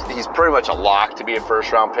pretty much a lock to be a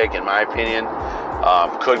first-round pick, in my opinion.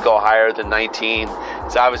 Could go higher than 19.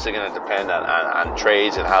 It's obviously going to depend on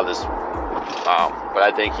trades and how this. But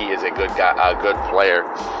I think he is a good guy, a good player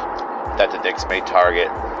that the Knicks may target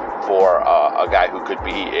for a guy who could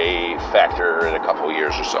be a factor in a couple of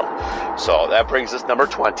years or so. So that brings us number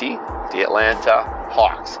 20, the Atlanta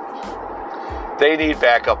Hawks. They need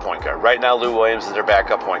backup point guard. Right now, Lou Williams is their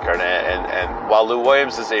backup point guard. And while Lou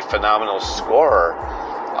Williams is a phenomenal scorer,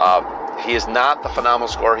 he is not the phenomenal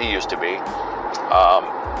scorer he used to be.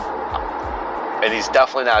 And he's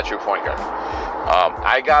definitely not a true point guard.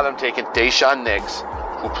 I got him taking Daishawn Nix,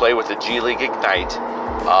 who played with the G League Ignite.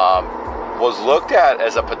 Was looked at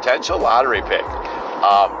as a potential lottery pick.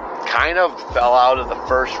 Kind of fell out of the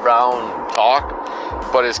first round talk,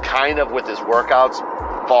 but is kind of, with his workouts,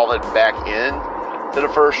 fallen back in to the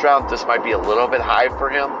first round. This might be a little bit high for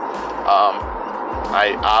him.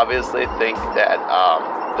 I obviously think that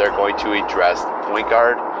they're going to address point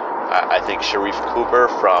guard. I think Sharif Cooper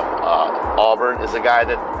from Auburn is a guy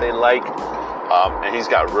that they like. And he's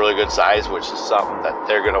got really good size, which is something that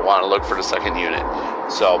they're going to want to look for the second unit.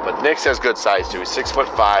 So, but Nix has good size too. He's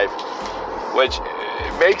 6'5", which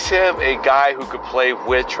makes him a guy who could play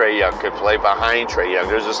with Trae Young, could play behind Trae Young.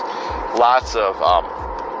 There's just lots of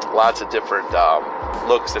different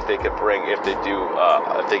looks that they could bring if they do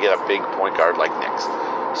if they get a big point guard like Nix.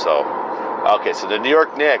 So, okay, so the New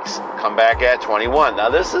York Knicks come back at 21. Now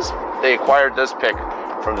they acquired this pick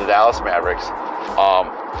from the Dallas Mavericks.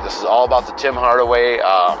 This is all about the Tim Hardaway.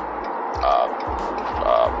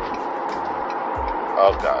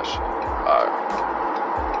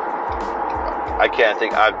 I can't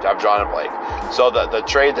think. I've drawn a blank. So the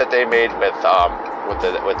trade that they made with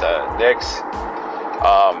the Knicks,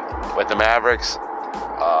 with the Mavericks,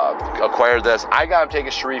 acquired this. I got him taking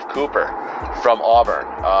Sharif Cooper from Auburn.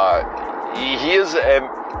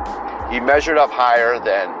 He measured up higher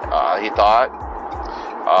than he thought.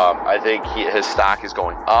 I think his stock is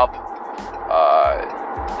going up.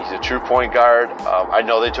 He's a true point guard. I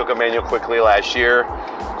know they took Emmanuel Quickly last year.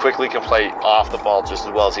 Quickly can play off the ball just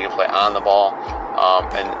as well as he can play on the ball.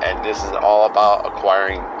 And this is all about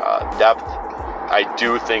acquiring depth. I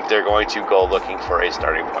do think they're going to go looking for a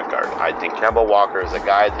starting point guard. I think Kemba Walker is a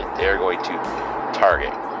guy that they're going to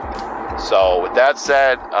target. So with that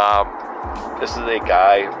said, this is a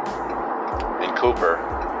guy in Cooper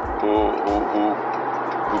who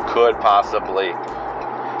could possibly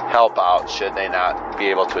help out should they not be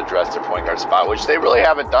able to address their point guard spot, which they really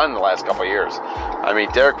haven't done in the last couple of years. I mean,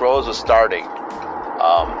 Derrick Rose was starting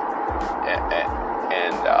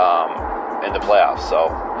in the playoffs. So,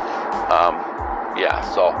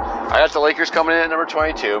 so I got the Lakers coming in at number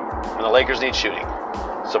 22, and the Lakers need shooting.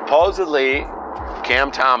 Supposedly,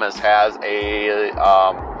 Cam Thomas has a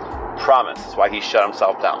promise. That's why he shut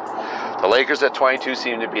himself down. The Lakers at 22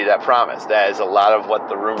 seem to be that promise. That is a lot of what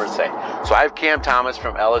the rumors say. So I have Cam Thomas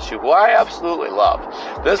from LSU, who I absolutely love.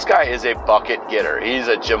 This guy is a bucket getter. He's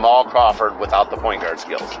a Jamal Crawford without the point guard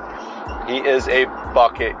skills. He is a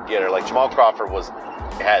bucket getter. Like Jamal Crawford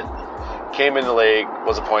came in the league,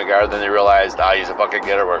 was a point guard, then they realized he's a bucket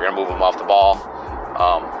getter, we're going to move him off the ball.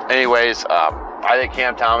 I think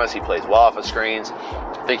Cam Thomas, he plays well off of screens.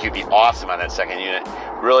 I think he'd be awesome on that second unit.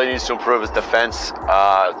 Really needs to improve his defense,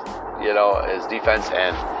 his defense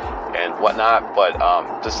and whatnot. But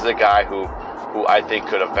this is a guy who who I think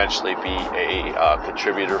could eventually be a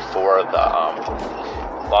contributor for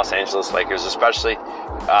the Los Angeles Lakers, especially.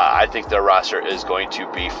 I think their roster is going to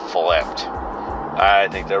be flipped. I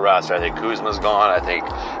think Kuzma's gone. I think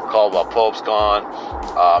Caldwell Pope's gone.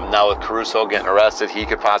 Now with Caruso getting arrested, he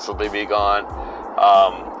could possibly be gone.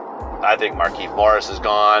 I think Markieff Morris is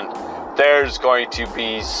gone. There's going to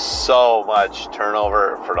be so much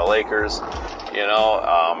turnover for the Lakers, you know.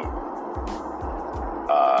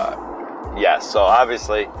 Yes, so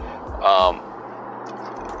obviously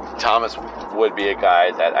Thomas would be a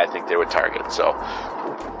guy that I think they would target. So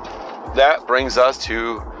that brings us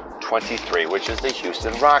to 23, which is the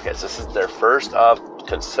Houston Rockets. This is their first of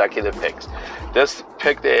consecutive picks. This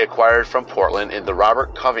pick they acquired from Portland in the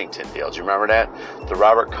Robert Covington deal. Do you remember that? The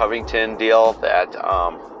Robert Covington deal that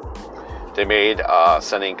they made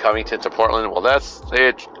sending Covington to Portland. Well, they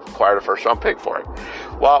acquired a first-round pick for it.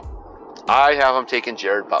 Well, I have him taking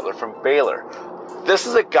Jared Butler from Baylor. This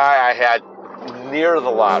is a guy I had near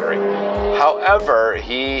the lottery. However,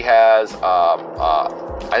 he has,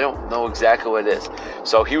 I don't know exactly what it is.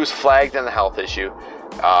 So he was flagged on a health issue.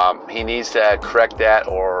 He needs to correct that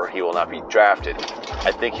or he will not be drafted.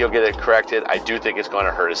 I think he'll get it corrected. I do think it's going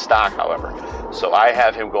to hurt his stock, however. So I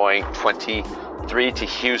have him going 23 to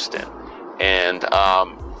Houston. And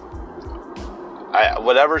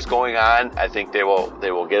whatever's going on, I think they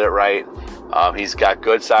will get it right. He's got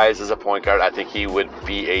good size as a point guard. I think he would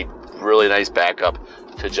be a really nice backup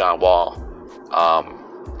to John Wall.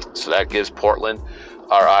 So that gives Portland,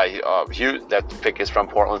 that pick is from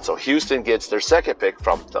Portland. So Houston gets their second pick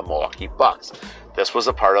from the Milwaukee Bucks. This was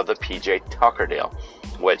a part of the P.J. Tucker deal,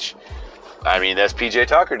 which, I mean, this P.J.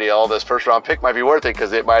 Tucker deal, this first round pick might be worth it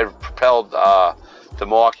because it might have propelled the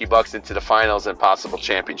Milwaukee Bucks into the finals and possible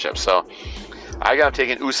championships. So I got him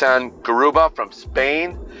taking Usan Garuba from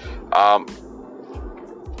Spain.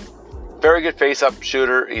 Very good face-up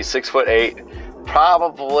shooter. He's 6'8",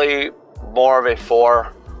 probably more of a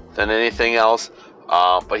 4 than anything else.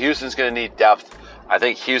 But Houston's going to need depth. I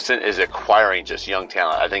think Houston is acquiring just young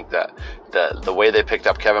talent. I think that the way they picked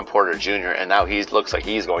up Kevin Porter Jr. and now he looks like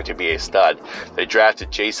he's going to be a stud. They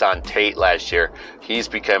drafted Jason Tate last year. He's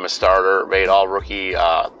become a starter, made all-rookie,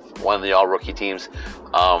 one of the all-rookie teams.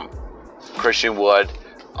 Christian Wood.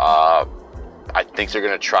 I think they're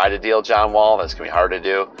going to try to deal John Wall. That's going to be hard to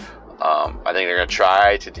do. I think they're going to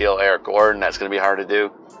try to deal Eric Gordon. That's going to be hard to do.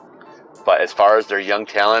 But as far as their young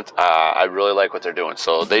talent, I really like what they're doing.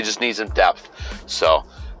 So they just need some depth. So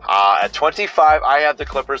at 25, I have the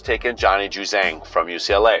Clippers taking Johnny Juzang from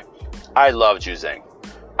UCLA. I love Juzang.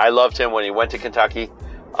 I loved him when he went to Kentucky.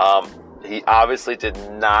 He obviously did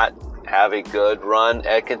not have a good run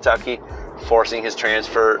at Kentucky, forcing his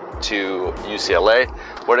transfer to UCLA,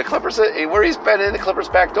 where he's been in the Clippers'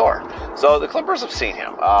 back door. So the Clippers have seen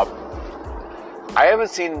him. I haven't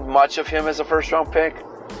seen much of him as a first-round pick.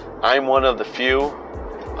 I'm one of the few,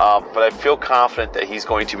 but I feel confident that he's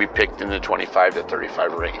going to be picked in the 25 to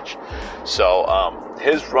 35 range. So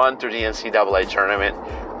his run through the NCAA tournament,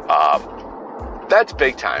 that's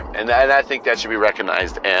big time, and I think that should be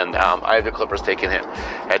recognized. And I have the Clippers taking him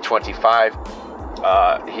at 25.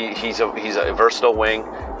 He's a versatile wing.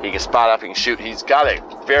 He can spot up, he can shoot. He's got a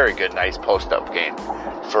very good, nice post-up game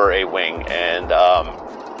for a wing, and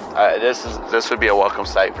this would be a welcome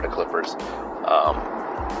sight for the Clippers.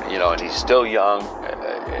 And he's still young,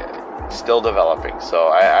 still developing. So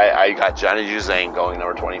I got Johnny Juzang going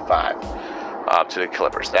number 25 to the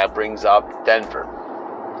Clippers. That brings up Denver.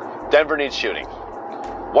 Denver needs shooting.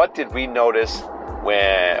 What did we notice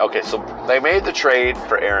when... Okay, so they made the trade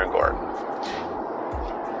for Aaron Gordon.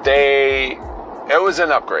 It was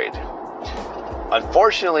an upgrade.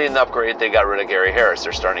 Unfortunately, in the upgrade, they got rid of Gary Harris,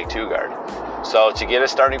 their starting 2 guard. So to get a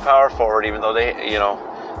starting power forward, even though they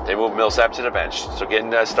moved Millsap to the bench, so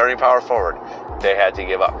getting a starting power forward, they had to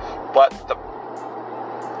give up. But the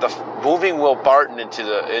moving Will Barton into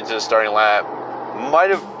the starting lineup might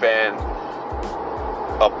have been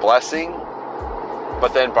a blessing,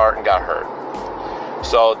 but then Barton got hurt.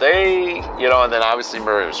 So they, and then obviously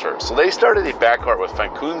Murray was hurt. So they started a backcourt with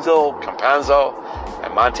Fancunzo, Campazzo,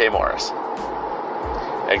 and Monte Morris.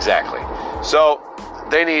 Exactly. So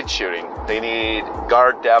they need shooting. They need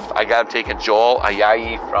guard depth. I got him taking Joel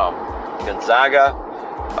Ayayi from Gonzaga.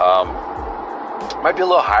 Might be a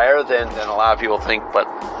little higher than a lot of people think, but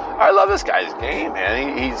I love this guy's game,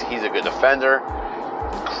 man. He's a good defender,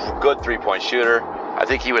 good three-point shooter. I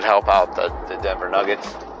think he would help out the Denver Nuggets,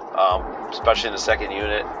 especially in the second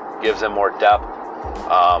unit. Gives them more depth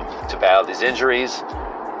to battle these injuries.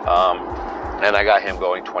 And I got him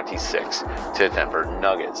going 26 to Denver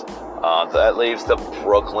Nuggets. That leaves the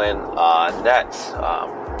Brooklyn Nets.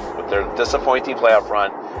 with their disappointing playoff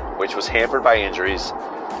run, which was hampered by injuries.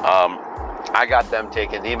 I got them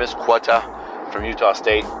taking Neemias Quetta from Utah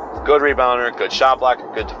State. Good rebounder, good shot blocker,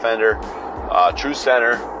 good defender, true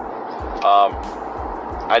center.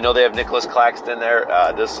 I know they have Nicholas Claxton there.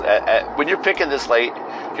 When you're picking this late,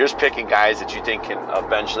 you're just picking guys that you think can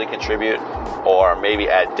eventually contribute or maybe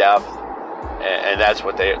add depth. And that's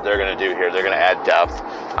what they're going to do here. They're going to add depth.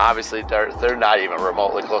 Obviously, they're not even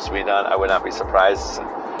remotely close to being done. I would not be surprised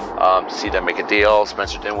to see them make a deal.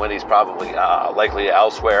 Spencer Dinwiddie's probably likely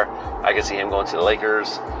elsewhere. I can see him going to the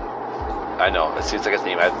Lakers. I know, it seems like a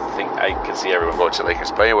theme. I think I can see everyone going to the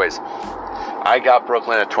Lakers. But anyways, I got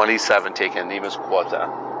Brooklyn at 27, taking Neemias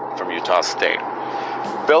Quetta from Utah State.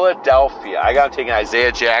 Philadelphia, I got him taking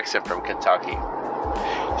Isaiah Jackson from Kentucky.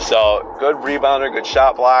 So, good rebounder, good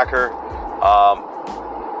shot blocker.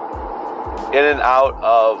 In and out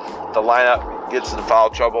of the lineup, gets into foul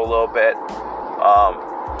trouble a little bit.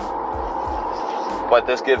 But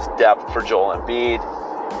this gives depth for Joel Embiid.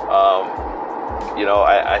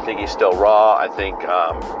 I think he's still raw. I think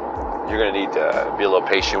you're going to need to be a little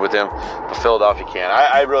patient with him. But Philadelphia can.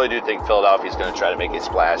 I really do think Philadelphia's going to try to make a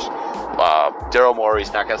splash. Daryl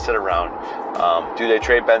Morey's not going to sit around. Do they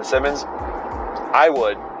trade Ben Simmons? I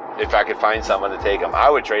would, if I could find someone to take him. I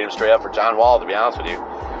would trade him straight up for John Wall, to be honest with you.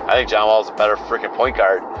 I think John Wall's a better freaking point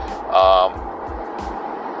guard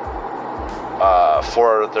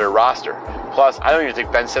for their roster. Plus, I don't even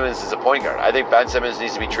think Ben Simmons is a point guard. I think Ben Simmons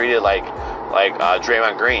needs to be treated like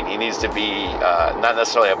Draymond Green. He needs to be not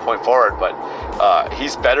necessarily a point forward, but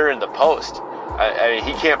he's better in the post. I mean,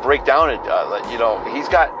 he can't break down it. He's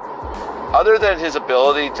got, other than his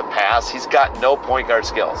ability to pass, he's got no point guard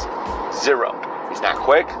skills. Zero. He's not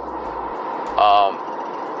quick.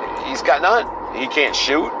 He's got none. He can't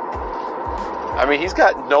shoot. I mean, he's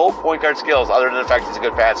got no point guard skills other than the fact he's a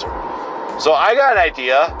good passer. So I got an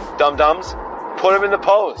idea, dum-dums. Put him in the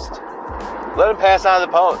post. Let him pass out of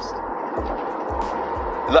the post.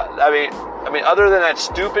 I mean, other than that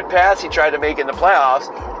stupid pass he tried to make in the playoffs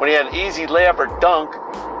when he had an easy layup or dunk,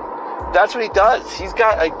 that's what he does. He's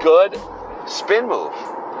got a good spin move.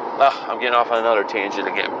 I'm getting off on another tangent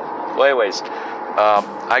again. Well, anyways,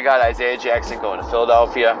 I got Isaiah Jackson going to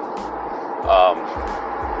Philadelphia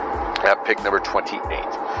at pick number 28.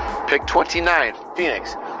 Pick 29,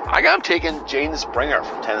 Phoenix. I got him taking Jaden Springer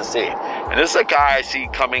from Tennessee. And this is a guy I see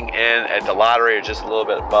coming in at the lottery or just a little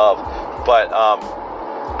bit above. But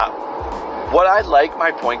what I'd like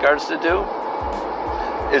my point guards to do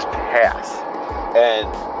is pass. And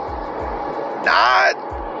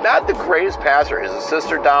not the greatest passer. His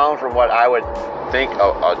assists are down from what I would think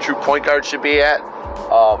a true point guard should be at.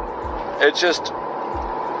 It's just,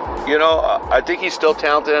 I think he's still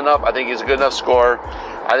talented enough. I think he's a good enough scorer.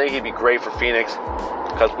 I think he'd be great for Phoenix.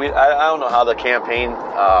 Because I don't know how the campaign,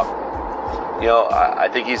 I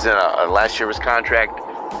think he's in a last year of his contract.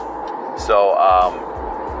 So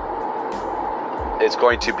it's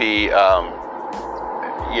going to be, they're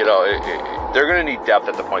going to need depth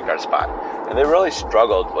at the point guard spot. And they really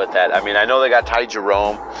struggled with that. I mean, I know they got Ty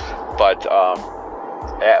Jerome, but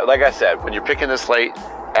like I said, when you're picking this late,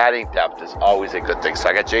 adding depth is always a good thing. So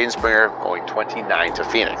I got Jaden Springer going 29 to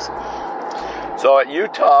Phoenix. So at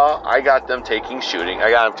Utah, I got them taking shooting. I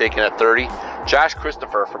got them taking at 30. Josh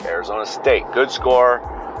Christopher from Arizona State. Good scorer,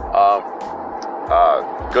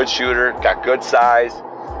 good shooter, got good size.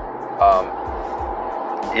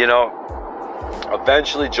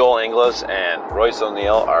 Eventually Joel Ingles and Royce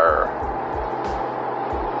O'Neal are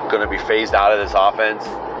going to be phased out of this offense.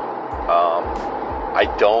 I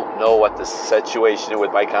don't know what the situation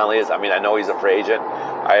with Mike Conley is. I mean, I know he's a free agent.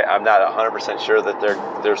 I'm not 100% sure that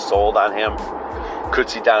they're sold on him. Could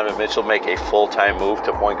see Donovan Mitchell make a full-time move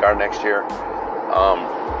to point guard next year.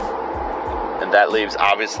 And that leaves,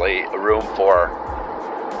 obviously, room for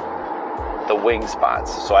the wing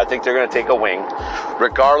spots. So I think they're going to take a wing,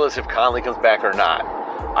 regardless if Conley comes back or not.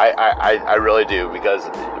 I really do, because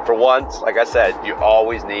for once, like I said, you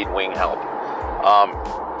always need wing help.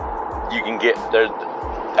 You can get there.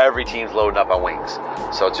 Every team's loading up on wings.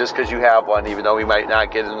 So just because you have one, even though he might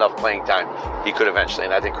not get enough playing time, he could eventually.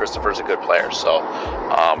 And I think Christopher's a good player. So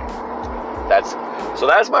that's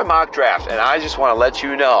my mock draft. And I just want to let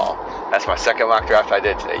you know that's my second mock draft I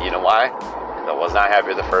did today. You know why? Because I was not happy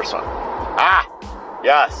with the first one.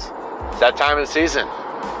 Yes. It's that time of the season.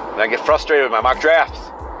 And I get frustrated with my mock drafts.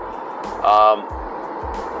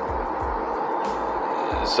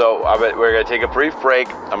 So we're going to take a brief break.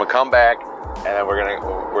 I'm going to come back. And then we're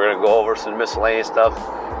gonna go over some miscellaneous stuff.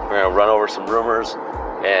 We're gonna run over some rumors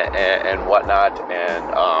and whatnot,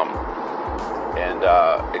 and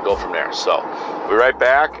go from there. So we'll be right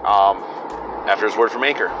back. after his word from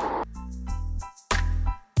Anchor.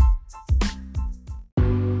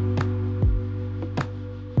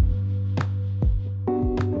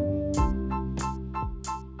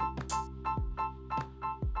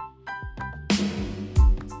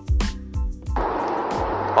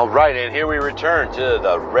 All right, and here we return to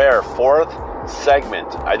the rare fourth segment.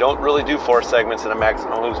 I don't really do 4 segments in a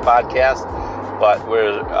Maximum Hoops podcast, but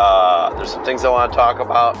there's some things I want to talk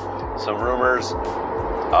about, some rumors,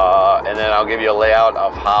 and then I'll give you a layout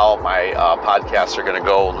of how my podcasts are going to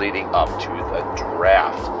go leading up to the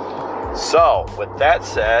draft. So, with that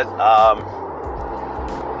said,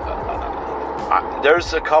 there's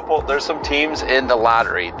some teams in the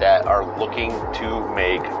lottery that are looking to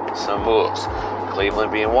make some moves.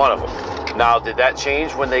 Cleveland being one of them. Now, did that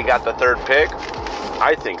change when they got the 3rd pick?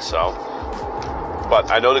 I think so.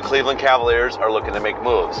 But I know the Cleveland Cavaliers are looking to make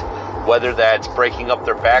moves. Whether that's breaking up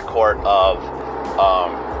their backcourt of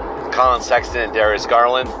Colin Sexton and Darius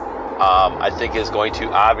Garland, I think is going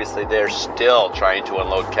to, obviously they're still trying to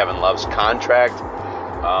unload Kevin Love's contract.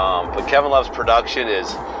 But Kevin Love's production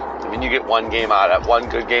is, I mean, you get one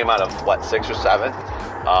good game out of what, 6 or 7.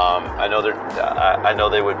 I know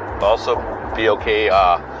they would also be okay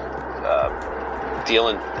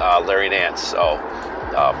dealing Larry Nance. So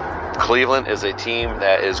Cleveland is a team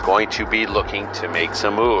that is going to be looking to make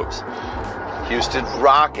some moves. Houston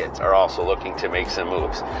Rockets are also looking to make some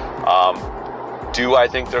moves. Do I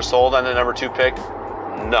think they're sold on the number 2 pick?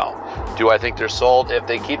 No. Do I think they're sold if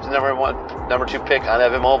they keep the number 2 pick on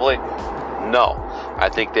Evan Mobley? No. I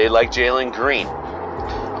think they like Jalen Green.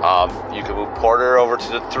 You can move Porter over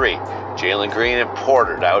to the 3. Jalen Green and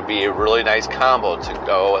Porter. That would be a really nice combo to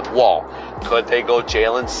go with Wall. Could they go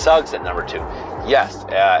Jalen Suggs at number 2? Yes,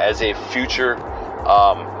 as a future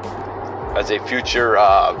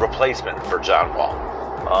replacement for John Wall.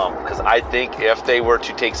 Because I think if they were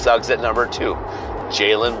to take Suggs at number 2,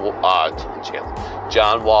 John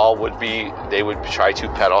Wall they would try to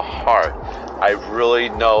pedal hard. I really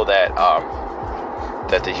know that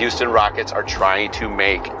that the Houston Rockets are trying to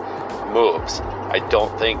make moves. I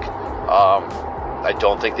don't think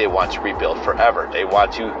they want to rebuild forever. They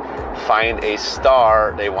want to find a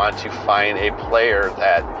star. They want to find a player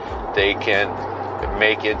that they can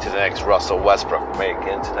make into the next Russell Westbrook, make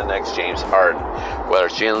into the next James Harden, whether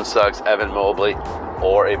it's Jalen Suggs, Evan Mobley,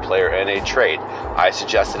 or a player in a trade. I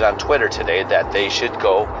suggested on Twitter today that they should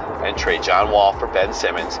go and trade John Wall for Ben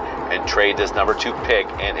Simmons and trade this number 2 pick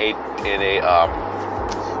in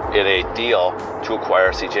a deal to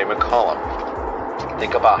acquire C.J. McCollum.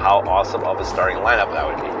 Think about how awesome of a starting lineup that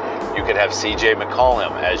would be. You could have C.J.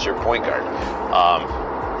 McCollum as your point guard.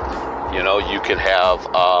 You could have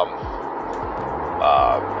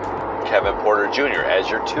Kevin Porter Jr. as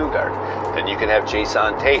your 2 guard. Then you can have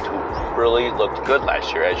Jason Tate, who really looked good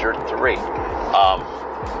last year, as your 3.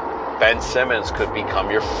 Ben Simmons could become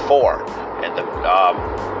your 4,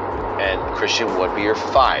 and Christian would be your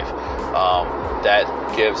 5. That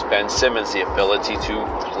gives Ben Simmons the ability to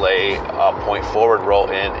play a point forward role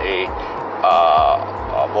in a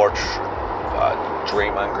more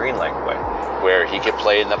Draymond Green-like way, where he can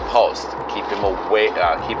play in the post, keep him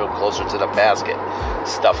closer to the basket,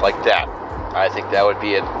 stuff like that. I think that would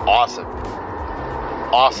be an awesome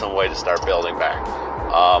way to start building back.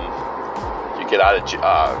 You get out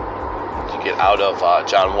of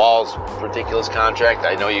John Wall's ridiculous contract.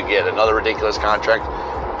 I know you get another ridiculous contract,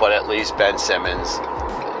 but at least Ben Simmons,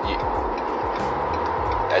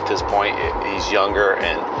 at this point, he's younger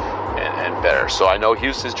and better. So I know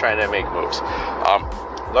Houston's trying to make moves.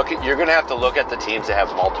 You're going to have to look at the teams that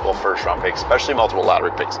have multiple first-round picks, especially multiple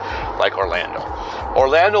lottery picks, like Orlando.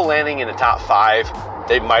 Orlando landing in the top 5,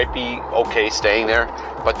 they might be okay staying there.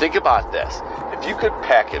 But think about this: if you could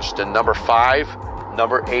package the number 5,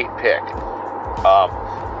 number 8 pick,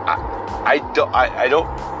 I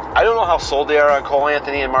don't know how sold they are on Cole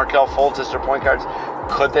Anthony and Markelle Fultz as their point guards.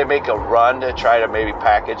 Could they make a run to try to maybe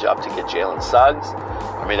package up to get Jalen Suggs?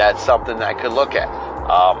 I mean, that's something that I could look at.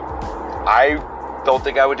 I don't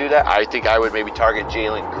think I would do that. I think I would maybe target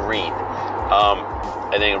Jalen Green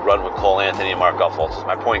and then run with Cole Anthony and Markelle Fultz as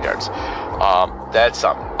my point guards. That's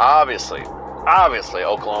something. Obviously,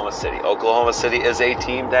 Oklahoma City. Oklahoma City is a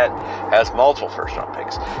team that has multiple first-round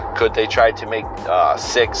picks. Could they try to make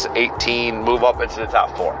 6, 18, move up into the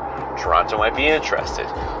top 4? Toronto might be interested.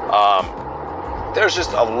 There's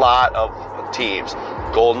just a lot of teams.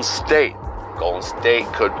 Golden State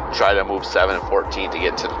could try to move 7 and 14 to get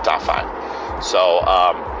into the top 5. So,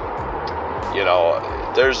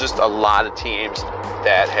 there's just a lot of teams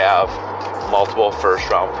that have multiple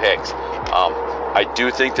first-round picks. I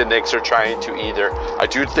do think the Knicks are trying to I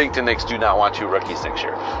do think the Knicks do not want 2 rookies next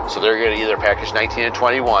year. So they're going to either package 19 and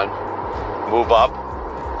 21, move up,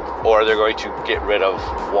 or they're going to get rid of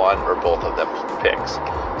one or both of them picks.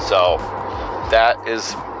 So that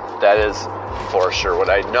is for sure what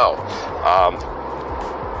I know.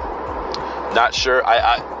 Not sure.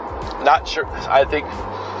 Not sure. I think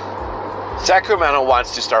Sacramento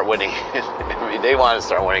wants to start winning. I mean, they want to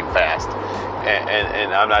start winning fast.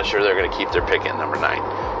 And I'm not sure they're going to keep their pick at number 9.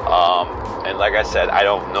 And like I said, I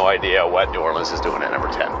don't no idea what New Orleans is doing at number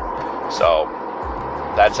 10. So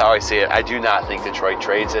that's how I see it. I do not think Detroit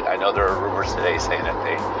trades it. I know there are rumors today saying that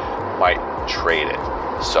they might trade it.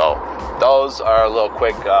 So those are a little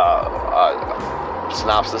quick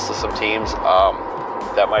synopsis of some teams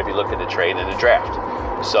that might be looking to trade in the draft.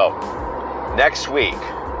 So next week,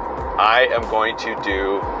 I am going to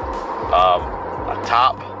do a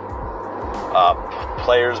top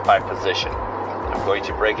players by position. I'm going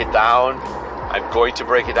to break it down. I'm going to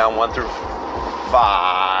break it down 1 through 5.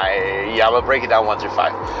 Yeah, I'm going to break it down 1 through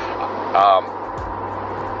 5.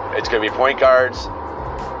 It's going to be point guards,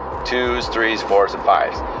 2s, 3s, 4s, and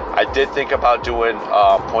 5s. I did think about doing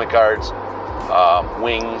point guards,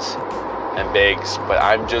 wings, and bigs, but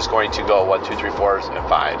I'm just going to go 1, 2, 3, 4s, and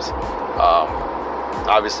 5s.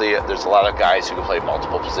 Obviously, there's a lot of guys who can play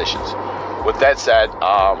multiple positions. With that said,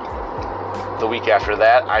 the week after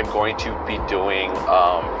that, I'm going to be doing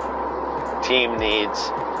team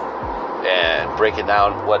needs and breaking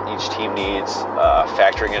down what each team needs,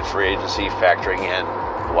 factoring in free agency, factoring in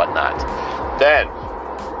whatnot. Then,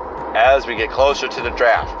 as we get closer to the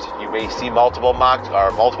draft, you may see multiple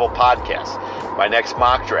podcasts. My next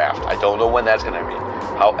mock draft, I don't know when that's going to be.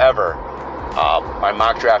 However, my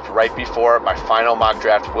mock draft right before my final mock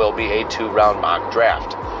draft will be a 2-round mock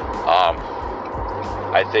draft.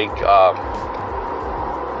 I think,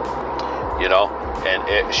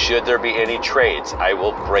 and should there be any trades, I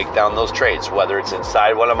will break down those trades, whether it's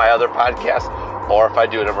inside one of my other podcasts or if I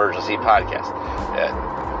do an emergency podcast.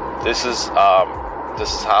 This is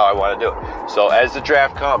how I want to do it. So as the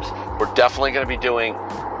draft comes, we're definitely going to be doing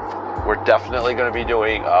 1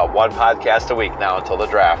 podcast a week now until the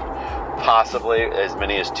draft, possibly as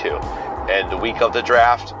many as 2. And the week of the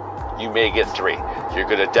draft, you may get 3. You're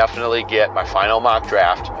going to definitely get my final mock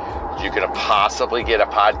draft. You're going to possibly get a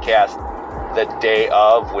podcast the day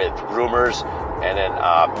of with rumors, and then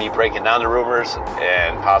me breaking down the rumors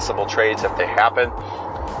and possible trades if they happen.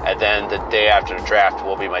 And then the day after the draft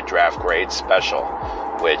will be my draft grade special,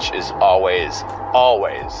 which is always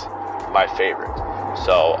my favorite.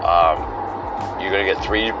 So you're gonna get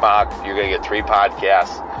 3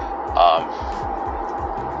 podcasts.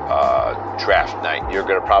 Draft night, you're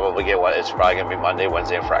gonna probably get one. It's probably gonna be Monday,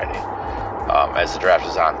 Wednesday, and Friday, as the draft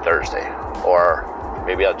is on Thursday. Or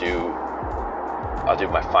maybe I'll do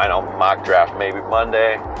my final mock draft maybe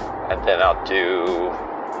Monday, and then I'll do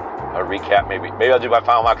a recap. Maybe I'll do my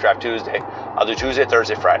final mock draft Tuesday. I'll do Tuesday,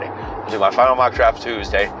 Thursday, Friday. I'll do my final mock draft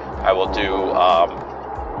Tuesday. I will do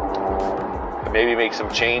maybe make some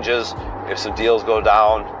changes if some deals go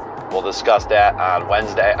down. We'll discuss that on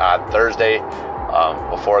Thursday,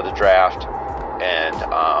 before the draft, and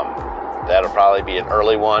that'll probably be an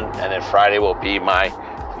early one. And then Friday will be my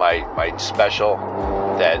special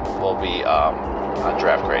that will be on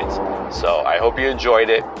draft grades. So I hope you enjoyed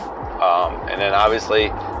it. And then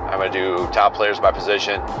obviously I'm going to do top players by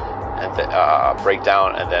position and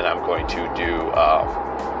breakdown, and then I'm going to do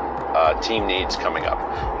team needs coming up.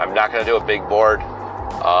 I'm not going to do a big board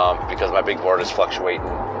because my big board is fluctuating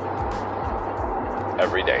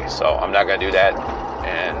every day, so I'm not going to do that.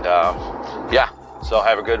 And so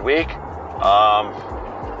have a good week,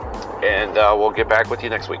 and we'll get back with you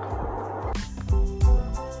next week.